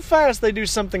 not so fast. They do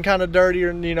something kind of dirtier,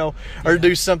 and or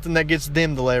do something that gets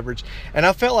them the leverage. And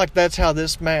I felt like that's how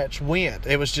this match went.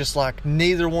 It was just like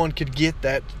neither one could get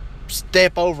that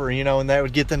step over, and that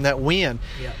would get them that win.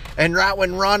 And right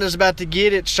when Ronda's about to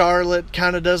get it, Charlotte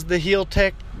kind of does the heel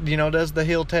tech,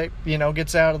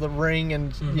 gets out of the ring,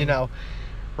 and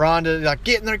Ronda like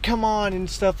getting there, come on, and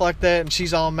stuff like that, and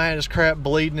she's all mad as crap,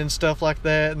 bleeding and stuff like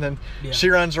that, and then she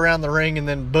runs around the ring, and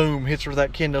then boom, hits her with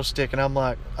that kendo stick, and I'm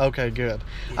like, okay, good.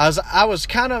 I was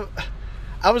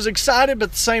excited, but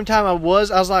at the same time I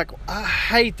was like, I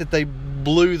hate that they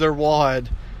blew their wad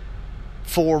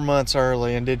 4 months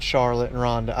early and did Charlotte and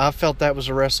Ronda. I felt that was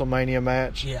a WrestleMania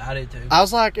match. Yeah, I did too. I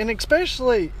was like, and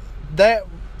especially that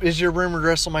is your rumored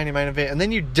WrestleMania main event, and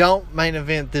then you don't main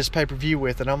event this pay-per-view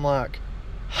with it. I'm like,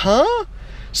 huh?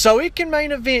 So it can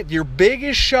main event your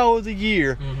biggest show of the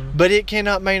year, but it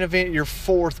cannot main event your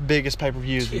fourth biggest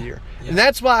pay-per-view of the year. And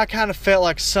that's why I kind of felt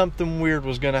like something weird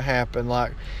was going to happen.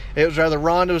 Like, it was rather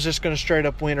Ronda was just going to straight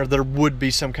up win, or there would be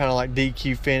some kind of like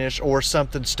DQ finish, or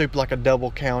something stupid like a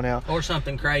double count out, or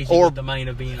something crazy with the main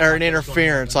event, or an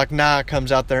interference like Nia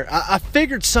comes out there. I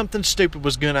figured something stupid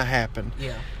was going to happen.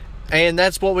 And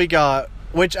that's what we got,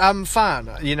 which I'm fine.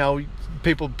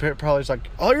 People probably like,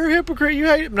 oh, you're a hypocrite, you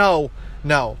hate it. No.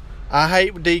 I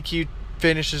hate DQ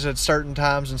finishes at certain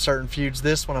times and certain feuds.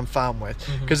 This one I'm fine with,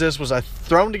 because this was a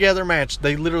thrown together match.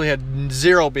 They literally had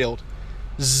zero build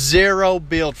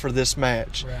for this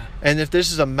match. And if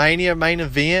this is a Mania main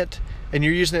event and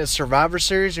you're using it as Survivor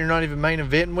Series and you're not even main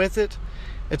eventing with it,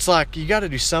 it's like you got to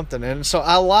do something. And so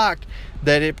I liked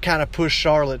that it kind of pushed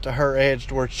Charlotte to her edge,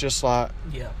 to where it's just like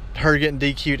her getting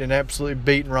DQ'd and absolutely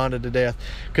beating Ronda to death,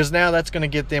 because now that's going to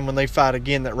get them, when they fight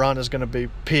again, that Ronda's going to be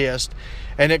pissed.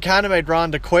 And it kind of made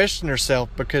Ronda question herself,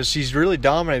 because she's really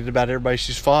dominated about everybody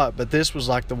she's fought, but this was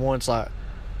like the one, it's like,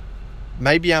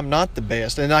 maybe I'm not the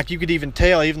best. And like you could even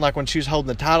tell, even like when she was holding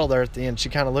the title there at the end, she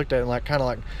kind of looked at it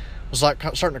and was like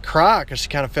starting to cry, because she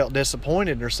kind of felt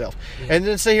disappointed in herself. And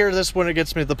then see here, this is when it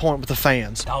gets me to the point with the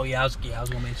fans. Oh yeah, I was going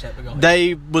to mention that, but go ahead.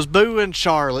 They was booing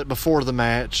Charlotte before the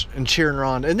match and cheering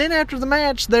Ronda, and then after the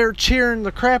match they're cheering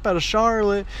the crap out of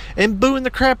Charlotte and booing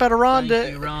the crap out of Ronda.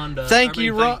 Thank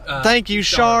you, Ronda. Thank you,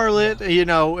 Charlotte.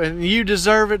 And you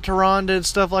deserve it to Ronda and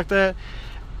stuff like that.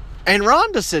 And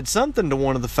Ronda said something to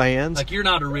one of the fans. Like, you're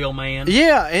not a real man.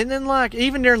 Yeah, and then, like,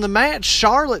 even during the match,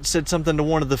 Charlotte said something to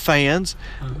one of the fans.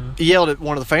 Yelled at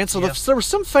one of the fans. So there was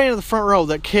some fan in the front row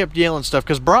that kept yelling stuff,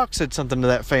 because Brock said something to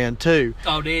that fan, too.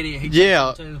 Oh, did he? He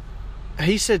said something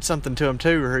He said something too. to him,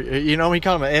 too. He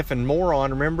called him an effing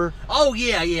moron, remember? Oh,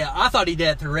 yeah. I thought he did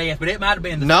it to ref, but it might have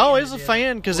been the No, fan. it was a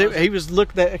fan, because he was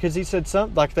looked at, because he said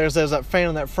something, like there's that fan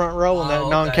in that front row on that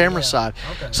non-camera side.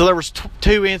 So there was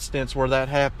two incidents where that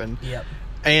happened.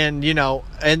 And,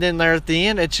 and then there at the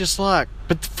end, it's just like,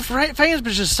 but the fans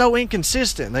were just so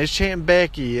inconsistent. They was chanting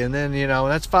Becky, and then,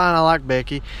 and that's fine, I like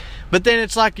Becky. But then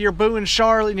it's like you're booing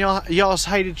Charlotte, and y'all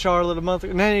hated Charlotte a month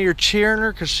ago, and then you're cheering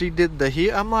her because she did the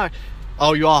hit. I'm like,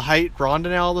 oh, you all hate Ronda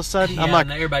now all of a sudden? Yeah, I'm like,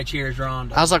 and everybody cheers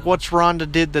Ronda. I was like, what's Ronda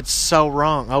did that's so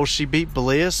wrong? Oh, she beat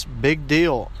Bliss? Big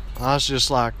deal. I was just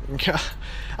like,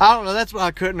 I don't know. That's what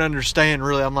I couldn't understand,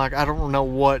 really. I'm like, I don't know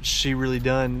what she really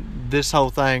done this whole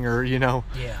thing, or, Yeah.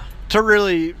 to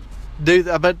really do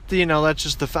that. But, that's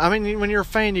just I mean, when you're a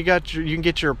fan, you can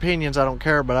get your opinions. I don't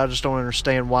care, but I just don't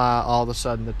understand why all of a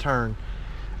sudden the turn.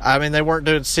 I mean, they weren't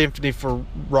doing Symphony for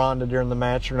Ronda during the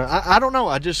match or not. I don't know.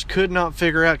 I just could not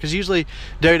figure out, because usually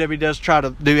WWE does try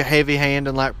to do a heavy hand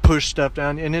and like push stuff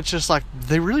down, and it's just like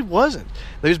they really wasn't.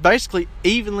 They was basically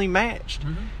evenly matched.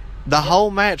 Mm-hmm. The whole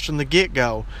match from the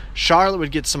get-go, Charlotte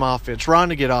would get some offense,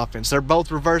 Ronda get offense. They're both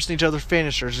reversing each other's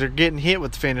finishers. They're getting hit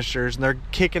with finishers, and they're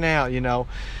kicking out,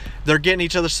 They're getting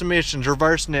each other's submissions,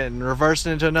 reversing it, and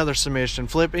reversing into another submission,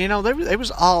 flipping. It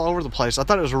was all over the place. I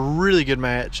thought it was a really good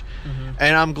match. Mm-hmm.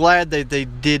 And I'm glad they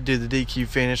did do the DQ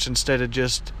finish instead of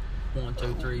just 1,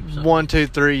 2, 3. 1, 2,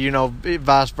 3,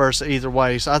 vice versa either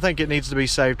way. So I think it needs to be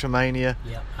saved to Mania.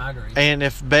 Yeah, I agree. And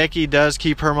if Becky does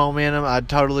keep her momentum, I'd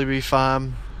totally be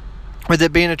fine with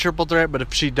it being a triple threat. But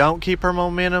if she don't keep her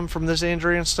momentum from this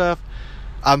injury and stuff,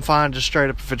 I'm fine just straight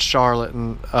up if it's Charlotte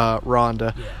and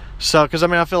Ronda. Yeah. So, because,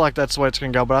 I feel like that's the way it's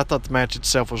going to go. But I thought the match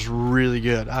itself was really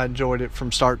good. I enjoyed it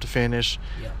from start to finish.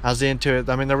 Yeah. I was into it.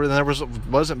 There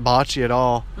wasn't botchy at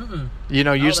all. Mm-mm.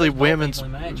 Usually women's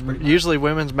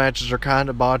women's matches are kind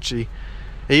of botchy.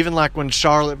 Even like when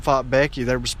Charlotte fought Becky,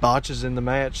 there was botches in the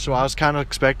match. So I was kind of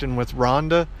expecting with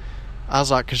Ronda, I was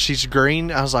like, because she's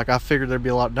green, I was like, I figured there'd be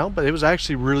a lot. No, but it was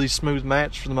actually a really smooth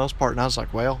match for the most part. And I was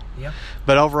like, well. Yeah.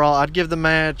 But overall, I'd give the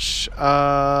match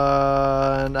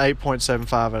an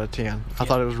 8.75 out of 10. I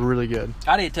thought it was really good.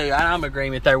 I did too. I'm in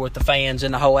agreement there with the fans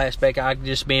and the whole aspect. I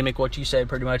just mimic what you said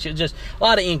pretty much. It's just a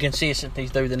lot of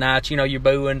inconsistencies through the nights. You're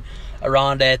booing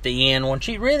Ronda at the end when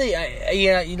she really,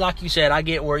 like you said, I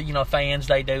get where, fans,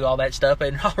 they do all that stuff.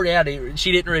 And in reality,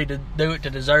 she didn't really do it to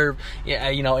deserve,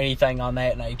 anything on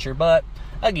that nature. But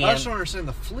again, I just don't understand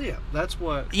the flip. That's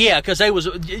what. Yeah, because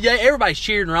everybody's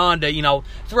cheering Ronda,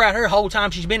 throughout her whole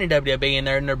time she's been in WWE, and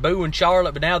they're booing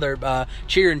Charlotte, but now they're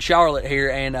cheering Charlotte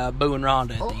here and booing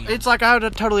Ronda at the end. It's like I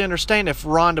would totally understand if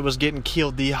Ronda was getting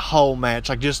killed the whole match,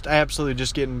 like just absolutely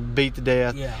just getting beat to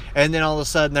death. Yeah. And then all of a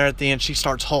sudden there at the end she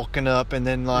starts hulking up, and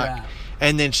then Right.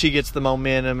 and then she gets the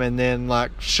momentum, and then like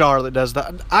Charlotte does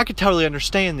that. I could totally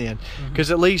understand then,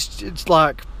 because at least it's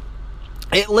like,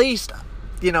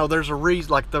 there's a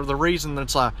reason, like the reason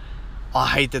that's like, I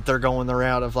hate that they're going the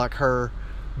route of like her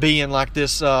being like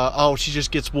this, she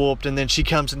just gets whooped and then she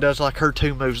comes and does like her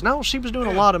 2 moves. No, she was doing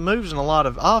a lot of moves and a lot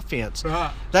of offense.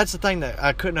 Right. That's the thing that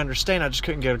I couldn't understand. I just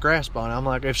couldn't get a grasp on it. I'm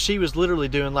like, if she was literally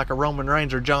doing like a Roman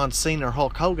Reigns or John Cena or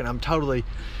Hulk Hogan, I'm totally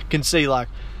can see like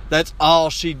that's all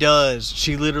she does.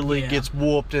 She literally gets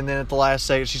whooped, and then at the last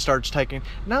second she starts taking.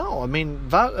 No, I mean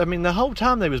the whole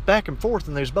time they was back and forth,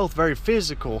 and they was both very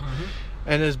physical.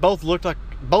 And it both looked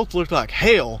like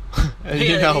hell.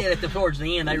 Towards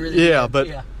the end, they really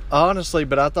did. Honestly,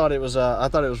 but I thought it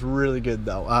was really good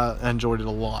though. I enjoyed it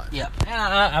a lot. Yeah,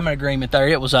 I'm in agreement there.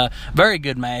 It was a very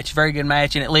good match,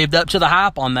 and it lived up to the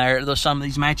hype on there. Though some of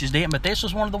these matches didn't, but this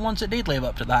was one of the ones that did live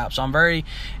up to the hype. So I'm very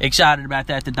excited about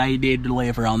that they did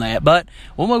deliver on that. But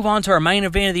we'll move on to our main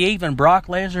event of the evening: Brock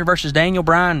Lesnar versus Daniel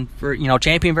Bryan for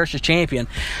champion versus champion.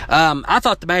 I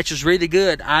thought the match was really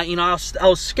good. I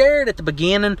was scared at the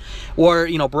beginning where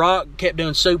Brock kept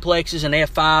doing suplexes and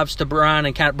F5s to Bryan,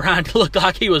 and kind of Bryan looked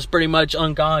like he was pretty much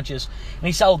unconscious, and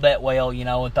he sold that well,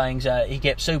 and things. He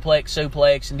kept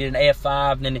suplex, and did an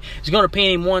F5, and then he's going to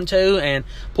pin him 1-2 and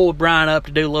pulled Bryan up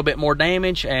to do a little bit more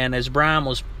damage. And as Bryan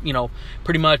was,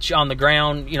 pretty much on the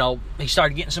ground, he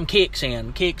started getting some kicks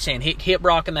in, hit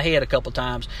Brock in the head a couple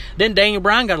times. Then Daniel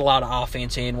Bryan got a lot of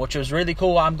offense in, which was really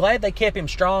cool. I'm glad they kept him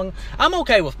strong. I'm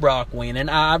okay with Brock winning.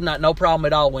 I've no problem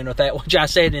at all winning with that, which I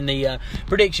said in the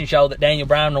prediction show that Daniel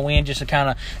Bryan will win just to kind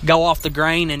of go off the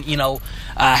grain and,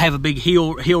 have a big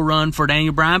heel run for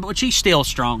Daniel Bryan, but he's still a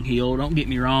strong heel. Don't get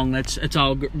me wrong. It's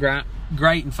all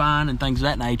great and fine and things of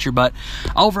that nature. But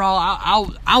overall,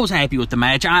 I was happy with the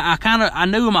match. I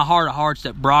knew in my heart of hearts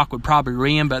that Brock would probably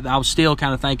win, but I was still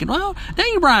kind of thinking, well,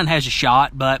 Daniel Bryan has a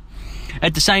shot, but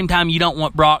at the same time, you don't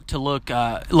want Brock to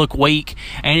look weak.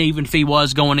 And even if he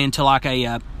was going into like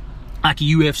a like a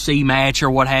UFC match or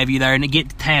what have you there, and to get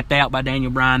tapped out by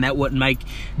Daniel Bryan, that wouldn't make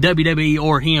WWE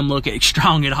or him look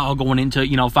strong at all going into,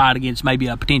 fight against maybe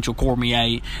a potential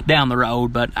Cormier down the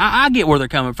road. But I get where they're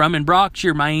coming from, and Brock's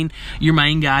your main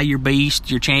guy, your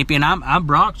beast, your champion. I'm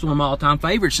Brock's one of my all-time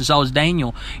favorites, and so is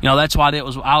Daniel. That's why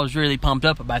I was really pumped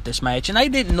up about this match, and they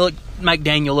didn't make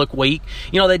Daniel look weak.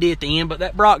 They did at the end, but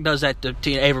that Brock does that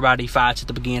to everybody he fights at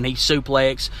the beginning. He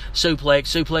suplex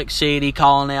City,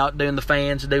 calling out, doing the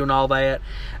fans, doing all that,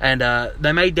 and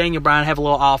they made Daniel Bryan have a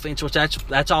little offense, which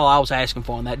that's all I was asking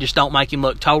for on that. Just don't make him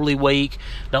look totally weak.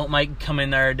 Don't make him come in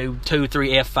there, do 2 or 3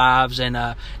 F5s,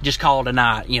 and just call it a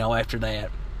night. After that.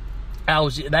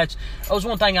 That was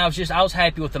one thing I was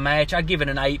happy with the match. I'd give it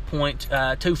an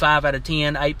 8.25 out of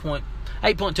 10, 8.25,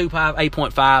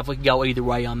 8.5. We could go either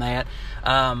way on that.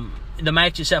 The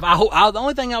match itself, the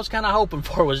only thing I was kind of hoping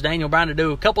for was Daniel Bryan to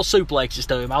do a couple suplexes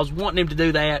to him. I was wanting him to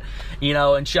do that,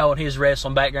 and showing his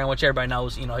wrestling background, which everybody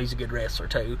knows, he's a good wrestler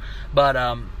too. But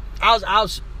I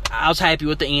was happy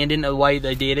with the ending, the way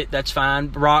they did it. That's fine.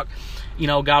 Brock,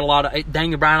 got a lot of.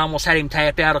 Daniel Bryan almost had him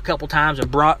tapped out a couple times,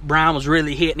 and Bryan was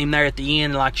really hitting him there at the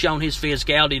end, like showing his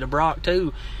physicality to Brock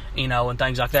too. And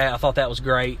things like that. I thought that was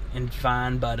great and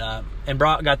fine, but and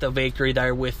Brock got the victory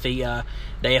there with the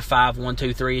F5 1,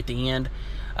 2, 3 at the end,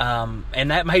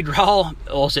 and that made Raw.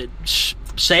 Was it 7-0?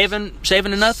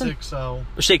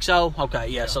 6-0. Okay,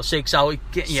 yeah. So 6-0.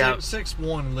 Yeah,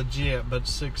 6-1 legit, but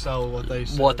 6-0 what they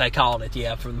said. What they called it,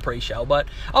 yeah, from the pre-show. But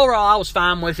overall, I was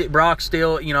fine with it. Brock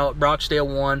still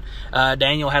won.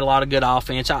 Daniel had a lot of good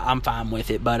offense. I'm fine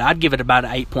with it, but I'd give it about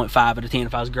an 8.5 out of 10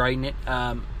 if I was grading it.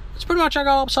 That's pretty much all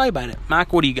I'll say about it.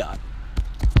 Mike, what do you got?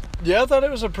 Yeah, I thought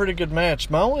it was a pretty good match.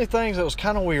 My only thing that was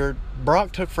kind of weird,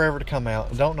 Brock took forever to come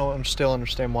out. I don't know and still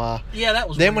understand why. Yeah, that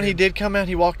was Then weird. When he did come out,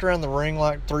 he walked around the ring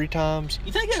like 3 times.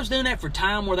 You think they was doing that for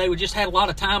time where they would just had a lot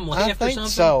of time left or something? I think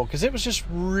so, because it was just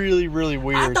really, really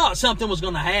weird. I thought something was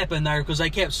going to happen there because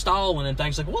they kept stalling and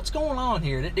things. Like, what's going on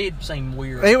here? It did seem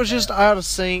weird. It was just out of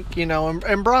sync,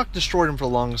 and Brock destroyed him for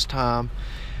the longest time.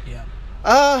 Yeah.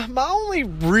 My only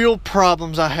real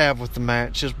problems I have with the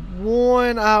match is,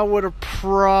 one, I would have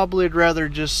probably rather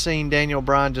just seen Daniel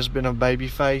Bryan just been a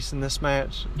babyface in this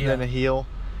match than a heel.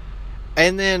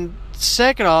 And then,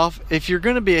 second off, if you're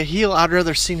going to be a heel, I'd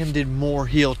rather seen him do more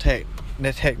heel techniques.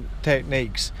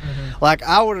 Mm-hmm. Like,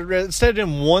 I would have, instead of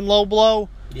doing one low blow,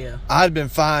 I'd have been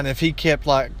fine if he kept,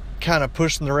 kind of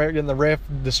pushing the ref, getting the ref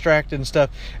distracted and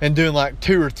stuff, and doing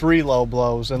 2 or 3 low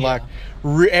blows, and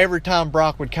every time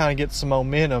Brock would kind of get some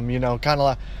momentum, kind of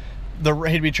like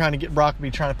he'd be trying to get Brock to be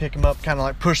trying to pick him up, kind of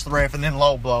like push the ref and then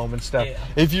low blow him and stuff. Yeah.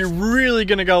 If you're really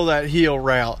gonna go that heel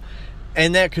route,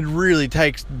 and that could really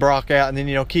take Brock out, and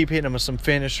then keep hitting him with some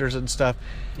finishers and stuff.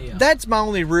 Yeah. That's my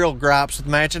only real gripes with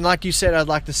the match. And like you said, I'd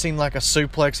like to see like a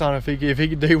suplex on him if he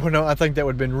could do one. I think that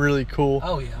would have been really cool.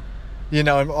 Oh yeah.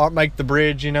 And make the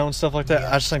bridge, and stuff like that.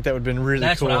 Yeah. I just think that would have been really cool.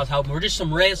 That's what I was hoping. We're just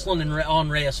some wrestling and on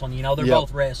wrestling. They're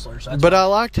both wrestlers. But I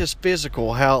liked his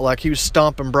physical, how he was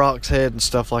stomping Brock's head and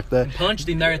stuff like that. And punched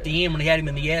him there at the end when he had him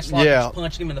in the S-lock. Yeah. Just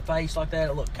punched him in the face like that.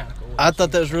 It looked kind of cool. I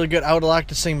thought that was really good. I would have liked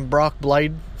to see Brock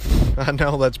blade. I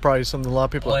know that's probably something a lot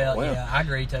of people yeah, I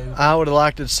agree too. I would have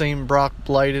liked to see Brock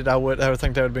bladed. I would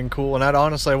think that would have been cool. And I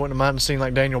wouldn't have minded seeing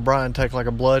Daniel Bryan take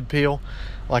a blood pill.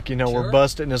 Sure. Or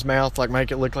bust it in his mouth, make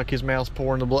it look like his mouth's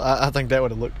pouring the blood. I think that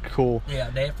would have looked cool. Yeah,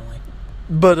 definitely.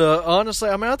 But honestly,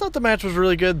 I thought the match was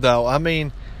really good, though.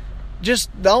 Just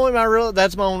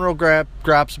that's my own real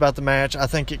gripes about the match. I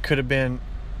think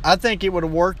it would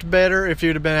have worked better if it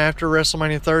would have been after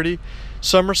WrestleMania 30,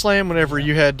 SummerSlam, whenever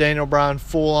you had Daniel Bryan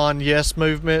full on yes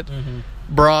movement,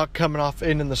 Brock coming off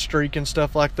ending the streak and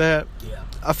stuff like that. Yeah.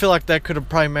 I feel like that could have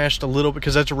probably matched a little,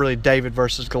 because that's a really David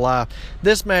versus Goliath.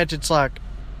 This match, it's like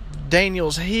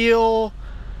Daniel's heel,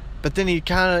 but then he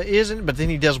kind of isn't, but then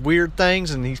he does weird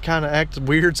things, and he's kind of acts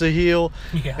weird as a heel.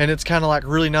 Yeah. And it's kind of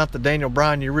really not the Daniel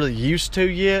Bryan you're really used to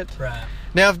yet. Right.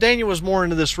 Now, if Daniel was more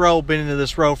into this role, been into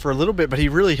this role for a little bit, but he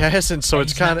really hasn't, so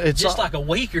it's just like a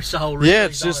week or so. Really, yeah,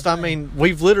 it's just,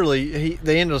 we've literally,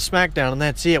 the end of SmackDown, and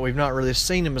that's it. We've not really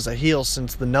seen him as a heel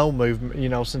since the No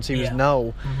movement, since he was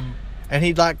No. Mm-hmm. And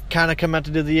he'd kind of come out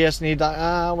to do the yes, and he'd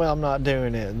I'm not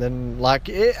doing it. And then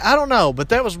I don't know, but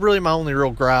that was really my only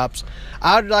real gripes.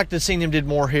 I'd like to see him did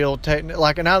more heel technique,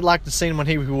 and I'd like to see him when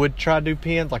he would try to do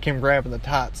pins, him grabbing the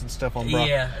tights and stuff on Brock.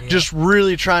 Yeah. Just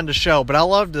really trying to show. But I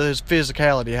loved his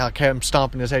physicality, how him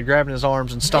stomping his head, grabbing his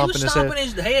arms and stomping his head. He was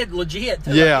stomping his head legit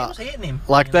too. Yeah. He was hitting him.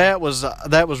 That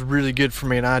was really good for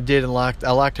me, and I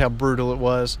liked how brutal it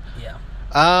was. Yeah.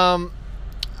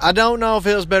 I don't know if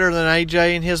it was better than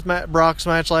AJ in his Brock's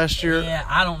match last year. Yeah,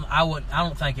 I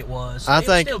don't think it was. I It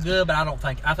think was still good, but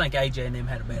I think AJ and them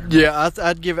had a better. Yeah,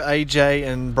 I'd give AJ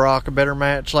and Brock a better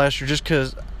match last year just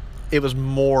because it was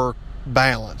more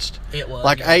balanced. It was.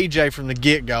 Like AJ from the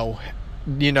get-go,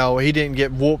 he didn't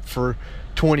get whooped for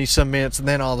 20-some minutes, and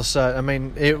then all of a sudden, I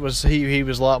mean, it was he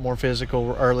was a lot more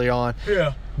physical early on.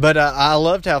 Yeah. But I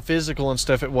loved how physical and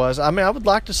stuff it was. I mean, I would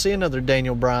like to see another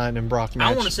Daniel Bryan and Brock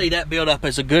match. I want to see that build up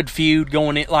as a good feud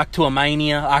going in, like to a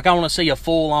Mania. Like I want to see a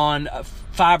full on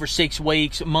 5 or 6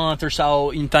 weeks, a month or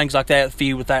so, and things like that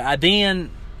feud with that. Then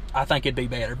I think it'd be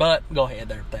better. But go ahead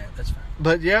there with that. That's fine.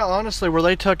 But yeah, honestly, where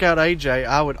they took out AJ,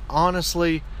 I would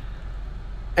honestly,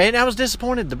 and I was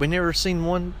disappointed that we never seen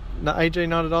one. No, AJ,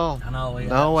 not at all. I know. Yeah,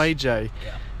 no AJ.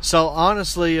 Yeah. So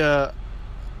honestly,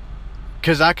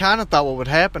 because I kind of thought what would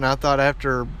happen, I thought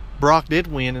after Brock did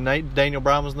win and Daniel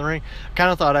Bryan was in the ring, I kind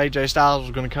of thought AJ Styles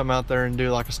was going to come out there and do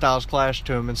like a Styles Clash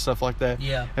to him and stuff like that.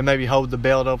 Yeah. And maybe hold the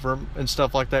belt over him and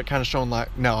stuff like that, kind of showing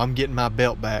like, no, I'm getting my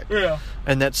belt back. Yeah.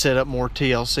 And that set up more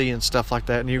TLC and stuff like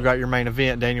that. And you got your main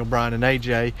event, Daniel Bryan and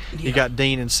AJ. Yeah. You got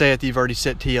Dean and Seth. You've already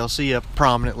set TLC up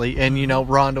prominently. And,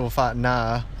 Ronda will fight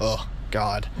Nia. Oh,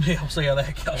 God. Yeah, we'll see how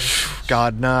that goes.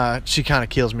 God, Nia. She kind of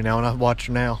kills me now when I watch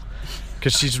her now.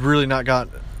 Because she's really not got...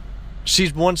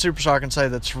 She's one superstar I can say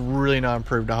that's really not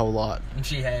improved a whole lot. And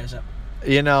she hasn't.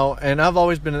 And I've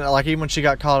always been, like, even when she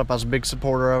got caught up, I was a big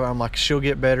supporter of her. I'm like, she'll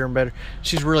get better and better.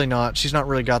 She's really not. She's not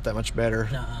really got that much better.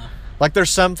 Nuh-uh. Like,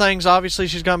 there's some things, obviously,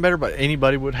 she's gotten better, but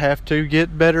anybody would have to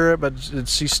get better at, but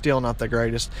she's still not the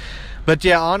greatest. But,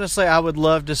 yeah, honestly, I would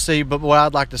love to see, but what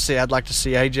I'd like to see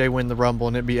AJ win the Rumble,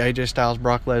 and it'd be AJ Styles,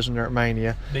 Brock Lesnar at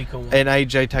Mania. Be cool. And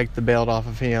AJ take the belt off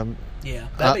of him. Yeah,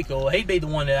 that'd be cool. He'd be the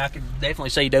one that I could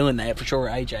definitely see doing that for sure,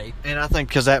 AJ. And I think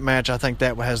because that match, I think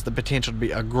that has the potential to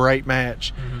be a great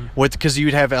match. Because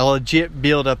you'd have a legit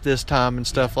build-up this time and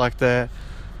stuff like that.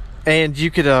 And you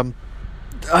could...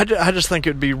 I just think it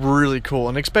would be really cool,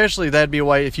 and especially that'd be a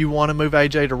way if you want to move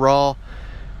AJ to Raw,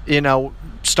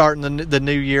 starting the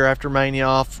new year after Mania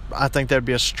off. I think that'd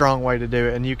be a strong way to do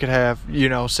it, and you could have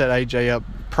set AJ up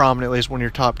prominently as one of your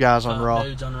top guys on Raw.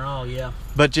 Dudes on Raw, yeah.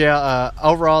 But yeah,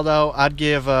 overall though, I'd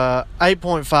give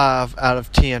 8.5 out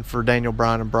of 10 for Daniel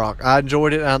Bryan and Brock. I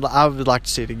enjoyed it, and I would like to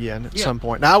see it again at some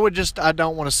point. Now, I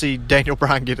don't want to see Daniel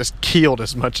Bryan get killed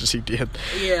as much as he did.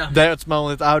 Yeah. That's my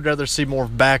only. I would rather see more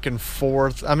back and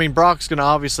forth. I mean, Brock's going to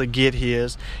obviously get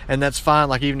his, and that's fine.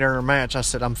 Like, even during a match, I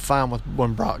said I'm fine with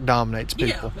when Brock dominates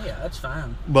people. Yeah, that's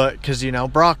fine. But, because,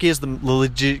 Brock is the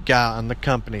legit guy in the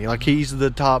company. Like, he's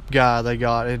the top guy they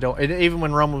got. Even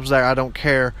when Roman was there, I don't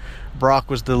care. Brock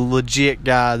was the legit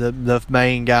guy, the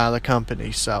main guy of the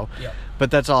company. So,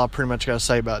 but that's all I pretty much got to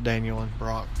say about Daniel and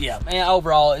Brock. Yeah, and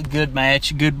overall, a good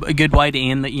match, a good way to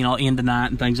end the night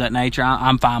and things of that nature.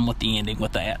 I'm fine with the ending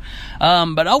with that.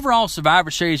 But overall,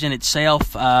 Survivor Series in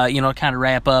itself, to kind of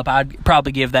wrap up, I'd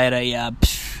probably give that a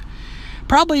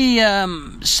probably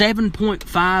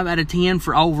 7.5 out of 10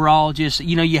 for overall. Just,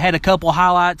 you had a couple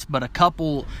highlights, but a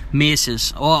couple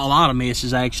misses. Well, a lot of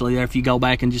misses, actually, there if you go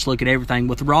back and just look at everything.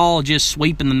 With Raw just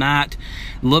sweeping the night,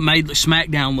 made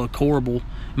SmackDown look horrible.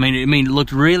 I mean, it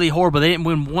looked really horrible. They didn't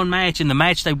win one match, and the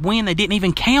match they win, they didn't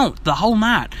even count the whole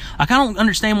night. Like, I don't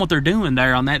understand what they're doing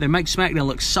there on that. They make SmackDown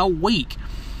look so weak.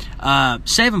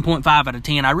 7.5 out of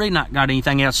 10. I really not got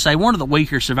anything else to say. One of the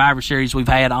weaker Survivor Series we've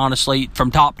had, honestly,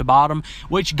 from top to bottom.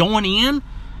 Which, going in,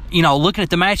 looking at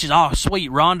the matches, oh,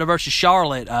 sweet, Ronda versus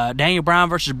Charlotte, Daniel Bryan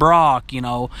versus Brock,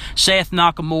 Seth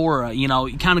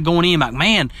Nakamura, kind of going in like,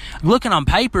 man, looking on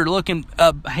paper, looking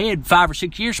ahead 5 or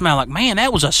 6 years from now, like, man,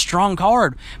 that was a strong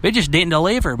card. But it just didn't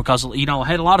deliver because,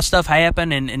 had a lot of stuff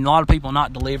happen and a lot of people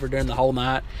not deliver during the whole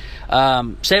night.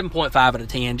 7.5 out of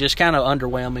 10, just kind of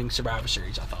underwhelming Survivor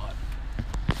Series, I thought.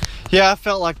 Yeah, I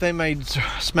felt like they made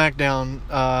SmackDown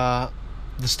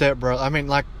the Step Brothers. I mean,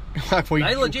 like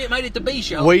they legit made it the B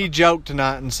show. We joked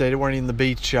tonight and said it weren't even the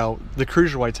B show. The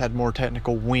Cruiserweights had more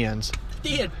technical wins.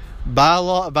 They did.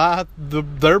 By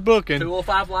their booking.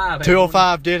 205 Live.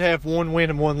 205 did have one win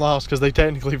and one loss because they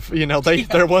technically,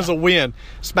 there was a win.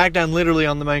 SmackDown literally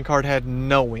on the main card had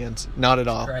no wins. Not at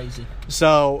all. Crazy.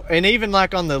 So, and even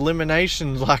like on the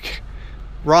eliminations, like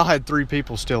Raw had 3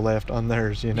 people still left on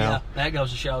theirs, Yeah, that goes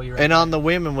to show you. Right and on the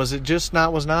women, was Nia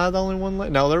the only one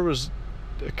left? No, there was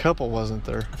a couple, wasn't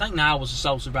there? I think Nia was a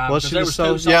sole survivor. Was she the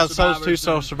sole? Yeah, two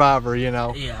sole survivor.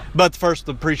 Yeah. But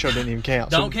the pre-show didn't even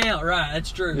count. Don't count, right?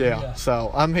 That's true. Yeah.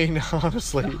 So I mean,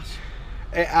 honestly,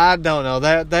 I don't know.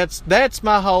 That's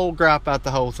my whole gripe about the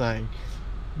whole thing.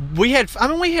 We had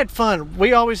fun.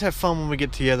 We always have fun when we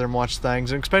get together and watch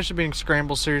things, and especially being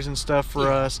Scramble Series and stuff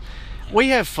for us. We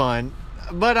have fun.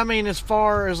 But I mean, as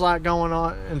far as like going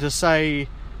on and to say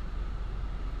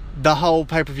the whole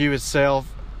pay-per-view itself,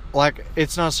 like,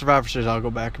 it's not Survivor Series I'll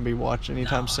go back and be watching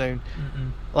anytime soon.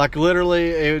 Like,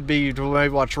 literally, it would be to maybe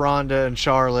watch Ronda and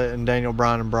Charlotte and Daniel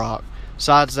Bryan and Brock.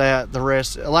 Besides that, the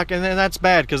rest, like, and then that's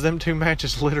bad because them two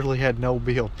matches literally had no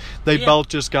build. They both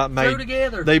just got made.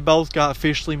 Together. They both got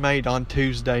officially made on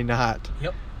Tuesday night.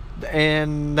 Yep.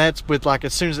 And that's with, like,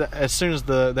 as soon as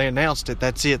they announced it,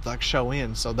 that's it, like, show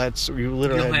in. So that's, you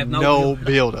literally have no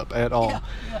build up at all.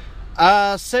 Yeah.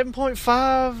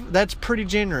 7.5, that's pretty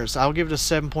generous. I'll give it a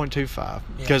 7.25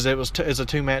 because it's a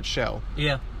 2-match show.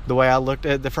 Yeah. The way I looked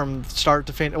at it from start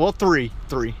to finish. Well, three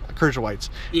cruiserweights.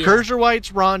 Yeah.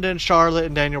 Cruiserweights, Ronda and Charlotte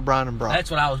and Daniel Bryan and Brock.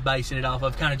 That's what I was basing it off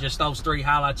of, kind of just those 3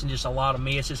 highlights and just a lot of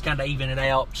misses, kind of even it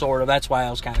out, sort of. That's why I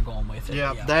was kind of going with it.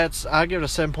 Yeah. I give it a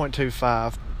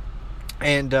 7.25.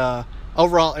 And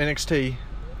overall, NXT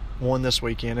won this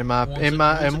weekend. In my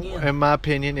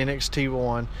opinion, NXT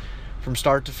won from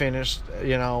start to finish.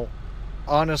 You know,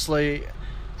 honestly,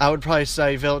 I would probably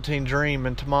say Velveteen Dream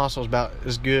and Tommaso is about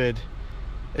as good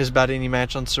as about any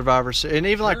match on Survivor Series. And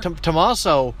even like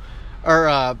Tommaso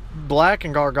or Black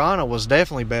and Gargano was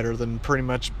definitely better than pretty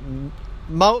much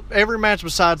every match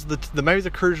besides maybe the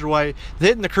Cruiserweight.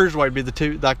 Hitting the Cruiserweight would be the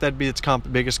two, like, that'd be its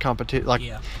biggest competition. Like,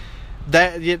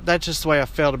 that's just the way I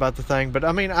felt about the thing. But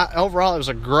I mean, overall, it was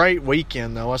a great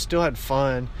weekend, though. I still had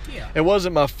fun. Yeah. It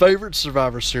wasn't my favorite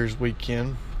Survivor Series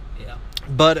weekend. Yeah.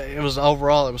 But it was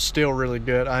still really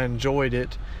good. I enjoyed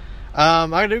it.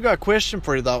 I do got a question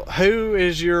for you, though. Who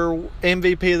is your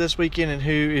MVP this weekend, and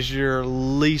who is your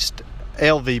least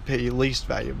LVP, least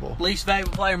valuable? Least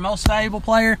valuable player, most valuable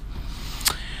player.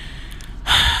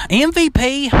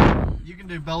 MVP. You can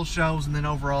do both shows and then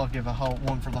overall give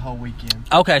one for the whole weekend.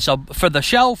 Okay, so for the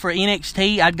show for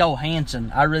NXT, I'd go Hanson.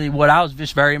 I was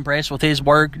just very impressed with his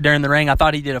work during the ring. I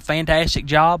thought he did a fantastic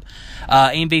job.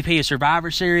 MVP of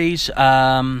Survivor Series.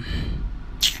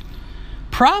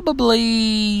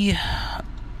 Probably,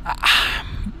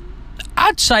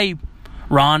 I'd say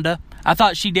Ronda. I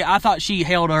thought she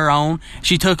held her own.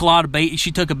 She took a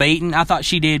beating. I thought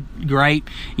she did great,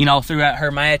 throughout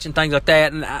her match and things like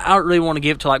that. And I don't really want to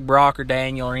give it to like Brock or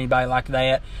Daniel or anybody like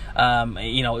that.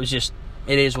 It was just,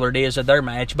 it is what it is of their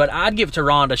match. But I'd give it to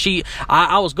Ronda.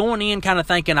 I was going in kind of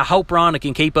thinking, I hope Ronda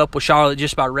can keep up with Charlotte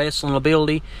just by wrestling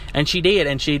ability. And she did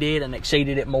and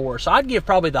exceeded it more. So I'd give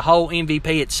probably the whole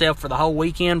MVP itself for the whole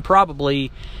weekend.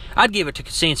 Probably, I'd give it to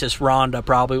consensus Ronda,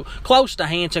 probably. Close to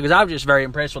Hanson, because I was just very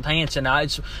impressed with Hanson.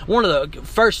 It's one of the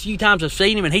first few times I've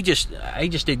seen him, and he just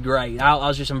did great. I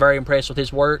was just very impressed with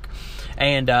his work.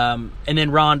 And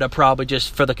then Ronda probably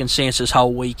just for the consensus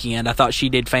whole weekend. I thought she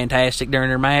did fantastic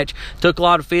during her match. Took a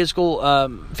lot of physical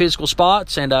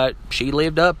spots, and she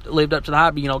lived up to the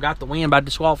hype. Got the win by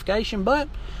disqualification. But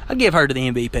I'd give her to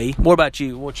the MVP. What about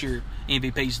you? What's your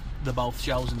MVPs? The both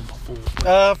shows and the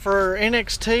full. For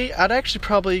NXT, I'd actually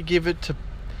probably give it to.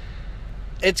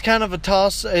 It's kind of a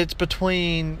toss. It's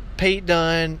between Pete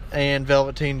Dunne and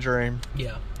Velveteen Dream.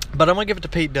 Yeah. But I'm gonna give it to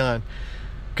Pete Dunne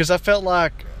because I felt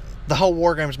like the whole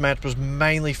War Games match was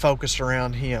mainly focused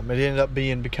around him. It ended up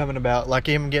becoming about like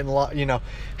him getting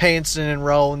Hanson and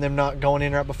Rowe and them not going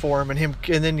in right before him and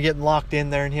then getting locked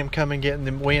in there and him coming getting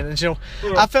them win. And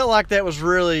I felt like that was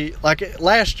really like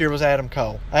last year was Adam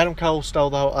Cole. Adam Cole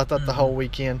stole the whole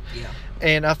weekend. Yeah.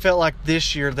 And I felt like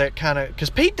this year that kind of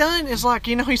because Pete Dunne is like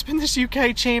he's been this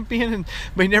UK champion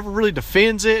but he never really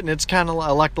defends it, and it's kind of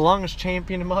like the longest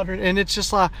champion in modern, and it's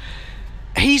just like.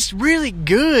 He's really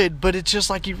good, but it's just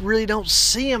like you really don't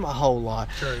see him a whole lot.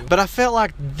 True. But I felt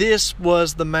like this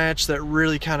was the match that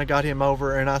really kind of got him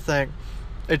over, and I think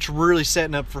it's really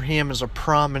setting up for him as a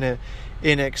prominent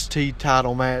NXT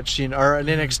title match, or an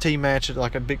NXT match at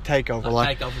like a big takeover,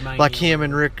 like him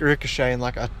and Ricochet, and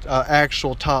like a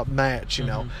actual top match.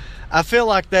 I feel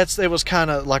like it was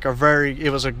kind of like it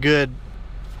was a good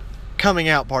coming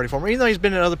out party for him. Even though he's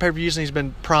been in other pay-per-views and he's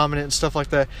been prominent and stuff like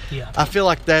that, I feel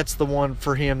like that's the one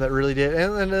for him that really did.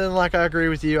 And then, like, I agree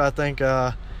with you. I think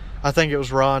it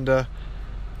was Ronda.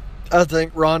 I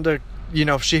think Ronda,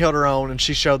 she held her own and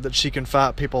she showed that she can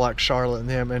fight people like Charlotte and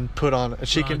them and put on.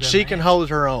 She can hold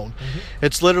her own. Mm-hmm.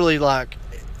 It's literally like.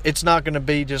 It's not going to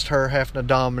be just her having to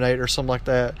dominate or something like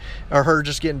that, or her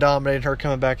just getting dominated and her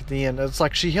coming back at the end. It's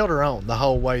like she held her own the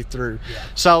whole way through. Yeah.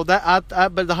 So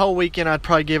but the whole weekend I'd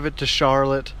probably give it to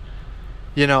Charlotte.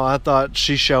 I thought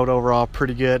she showed overall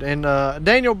pretty good. And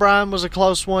Daniel Bryan was a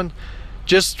close one,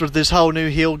 just with this whole new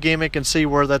heel gimmick and see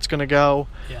where that's going to go.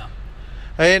 Yeah.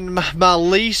 And my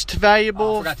least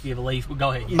valuable... I forgot to give a leaf, but go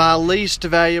ahead. My least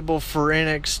valuable for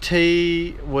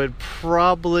NXT would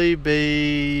probably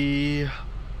be...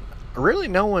 Really,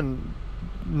 no one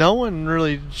no one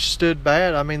really stood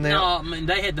bad. I mean, they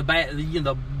had the bad,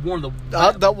 one of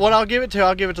the. What I'll give it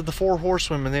to the 4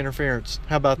 horsewomen, the interference.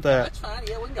 How about that? That's fine.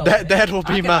 Yeah, we can go. That will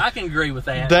be I can agree with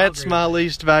that. That's my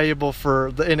least valuable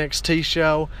for the NXT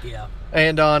show. Yeah.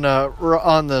 And on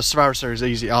the Survivor Series,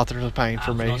 easy Authors of Pain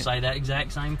for me. I was going to say that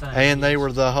exact same thing. And they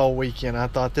were the whole weekend. I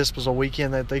thought this was a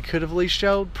weekend that they could have at least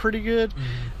showed pretty good. Mm-hmm.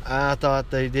 I thought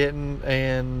they didn't,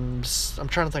 and I'm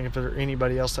trying to think if there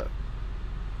anybody else that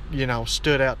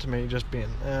stood out to me just being.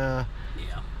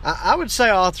 I would say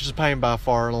Authors of Pain by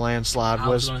far in a landslide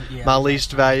was my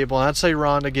least valuable. And I'd say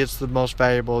Ronda gets the most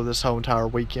valuable of this whole entire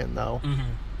weekend, though. Mm-hmm.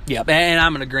 Yeah, and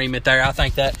I'm in agreement there. I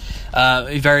think that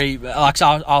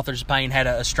Authors of Pain should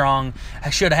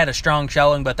have had a strong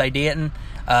showing, but they didn't.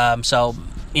 So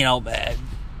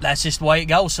that's just the way it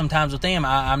goes sometimes with them.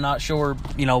 I'm not sure,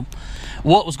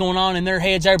 what was going on in their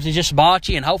heads there, but it's just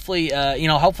botchy, and hopefully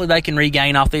they can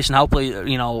regain off this, and hopefully,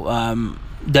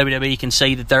 WWE can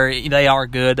see that they are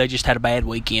good. They just had a bad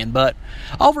weekend. But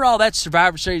overall, that's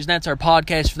Survivor Series, and that's our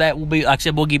podcast for that. We'll be, like I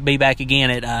said, we'll be back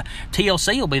again at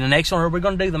TLC. Will be the next one. Are we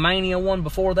going to do the Mania one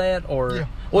before that, or yeah?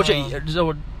 That's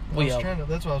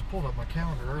why I was pulling up my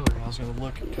calendar earlier. I was going to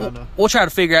look at kind of. We'll try to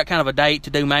figure out kind of a date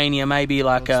to do Mania, maybe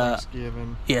like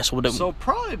Thanksgiving. Yes, we'll do. So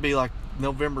probably be like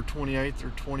November 28th or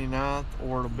 29th,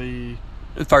 or it'll be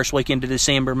the first weekend of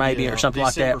December, maybe, or something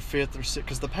December like that. 5th or 6th,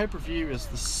 because the pay-per-view is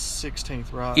the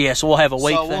 16th, right? Yeah, so we'll have a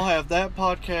week. So we'll have that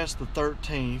podcast the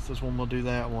 13th is when we'll do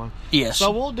that one. Yes.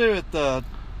 So we'll do it the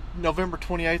November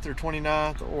 28th or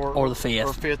 29th, or the 5th.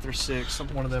 Or 5th or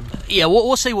 6th, one of them. Yeah,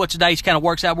 we'll see what today's kind of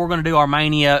works out. We're going to do our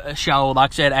Mania show,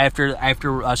 like I said, after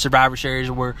Survivor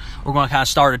Series. We're going to kind of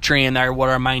start a trend there, what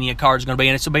our Mania card is going to be.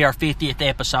 And this will be our 50th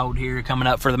episode here coming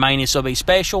up for the Mania, so it'll be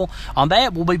special on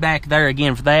that. We'll be back there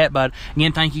again for that. But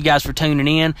again, thank you guys for tuning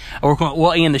in.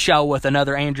 We'll end the show with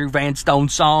another Andrew Van Stone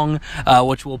song,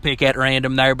 which we'll pick at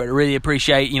random there. But I really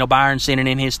appreciate, Byron sending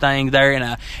in his thing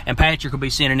there. And Patrick will be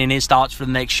sending in his thoughts for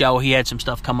the next show. He had some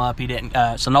stuff come up. He didn't.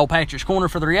 So no Patrick's Corner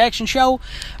for the reaction show.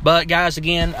 But guys,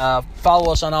 again,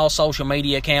 follow us on all social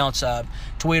media accounts: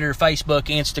 Twitter, Facebook,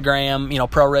 Instagram.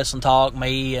 Pro Wrestling Talk.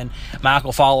 Me and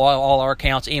Michael follow all our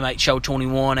accounts. M8 Show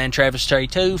 21 and Travis Terry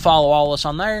 2. Follow all us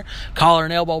on there.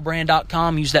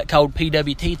 CollaranElbowBrand.com. Use that code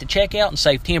PWT to checkout and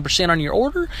save 10% on your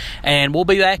order. And we'll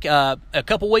be back a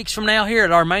couple weeks from now here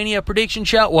at our Mania prediction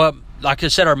show. Well, like I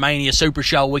said, our Mania Super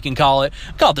Show, we can call it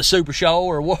the Super Show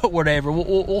or whatever.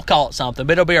 We'll call it something.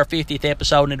 But it'll be our 50th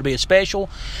episode, and it'll be a special.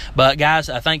 But, guys,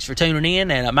 thanks for tuning in.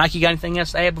 And, Mike, you got anything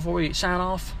else to add before we sign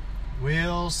off?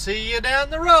 We'll see you down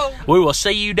the road. We will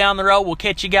see you down the road. We'll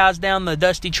catch you guys down the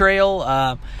Dusty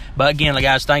Trail. But, again,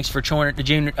 guys, thanks for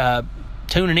tuning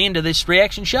into this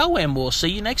reaction show, and we'll see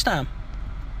you next time.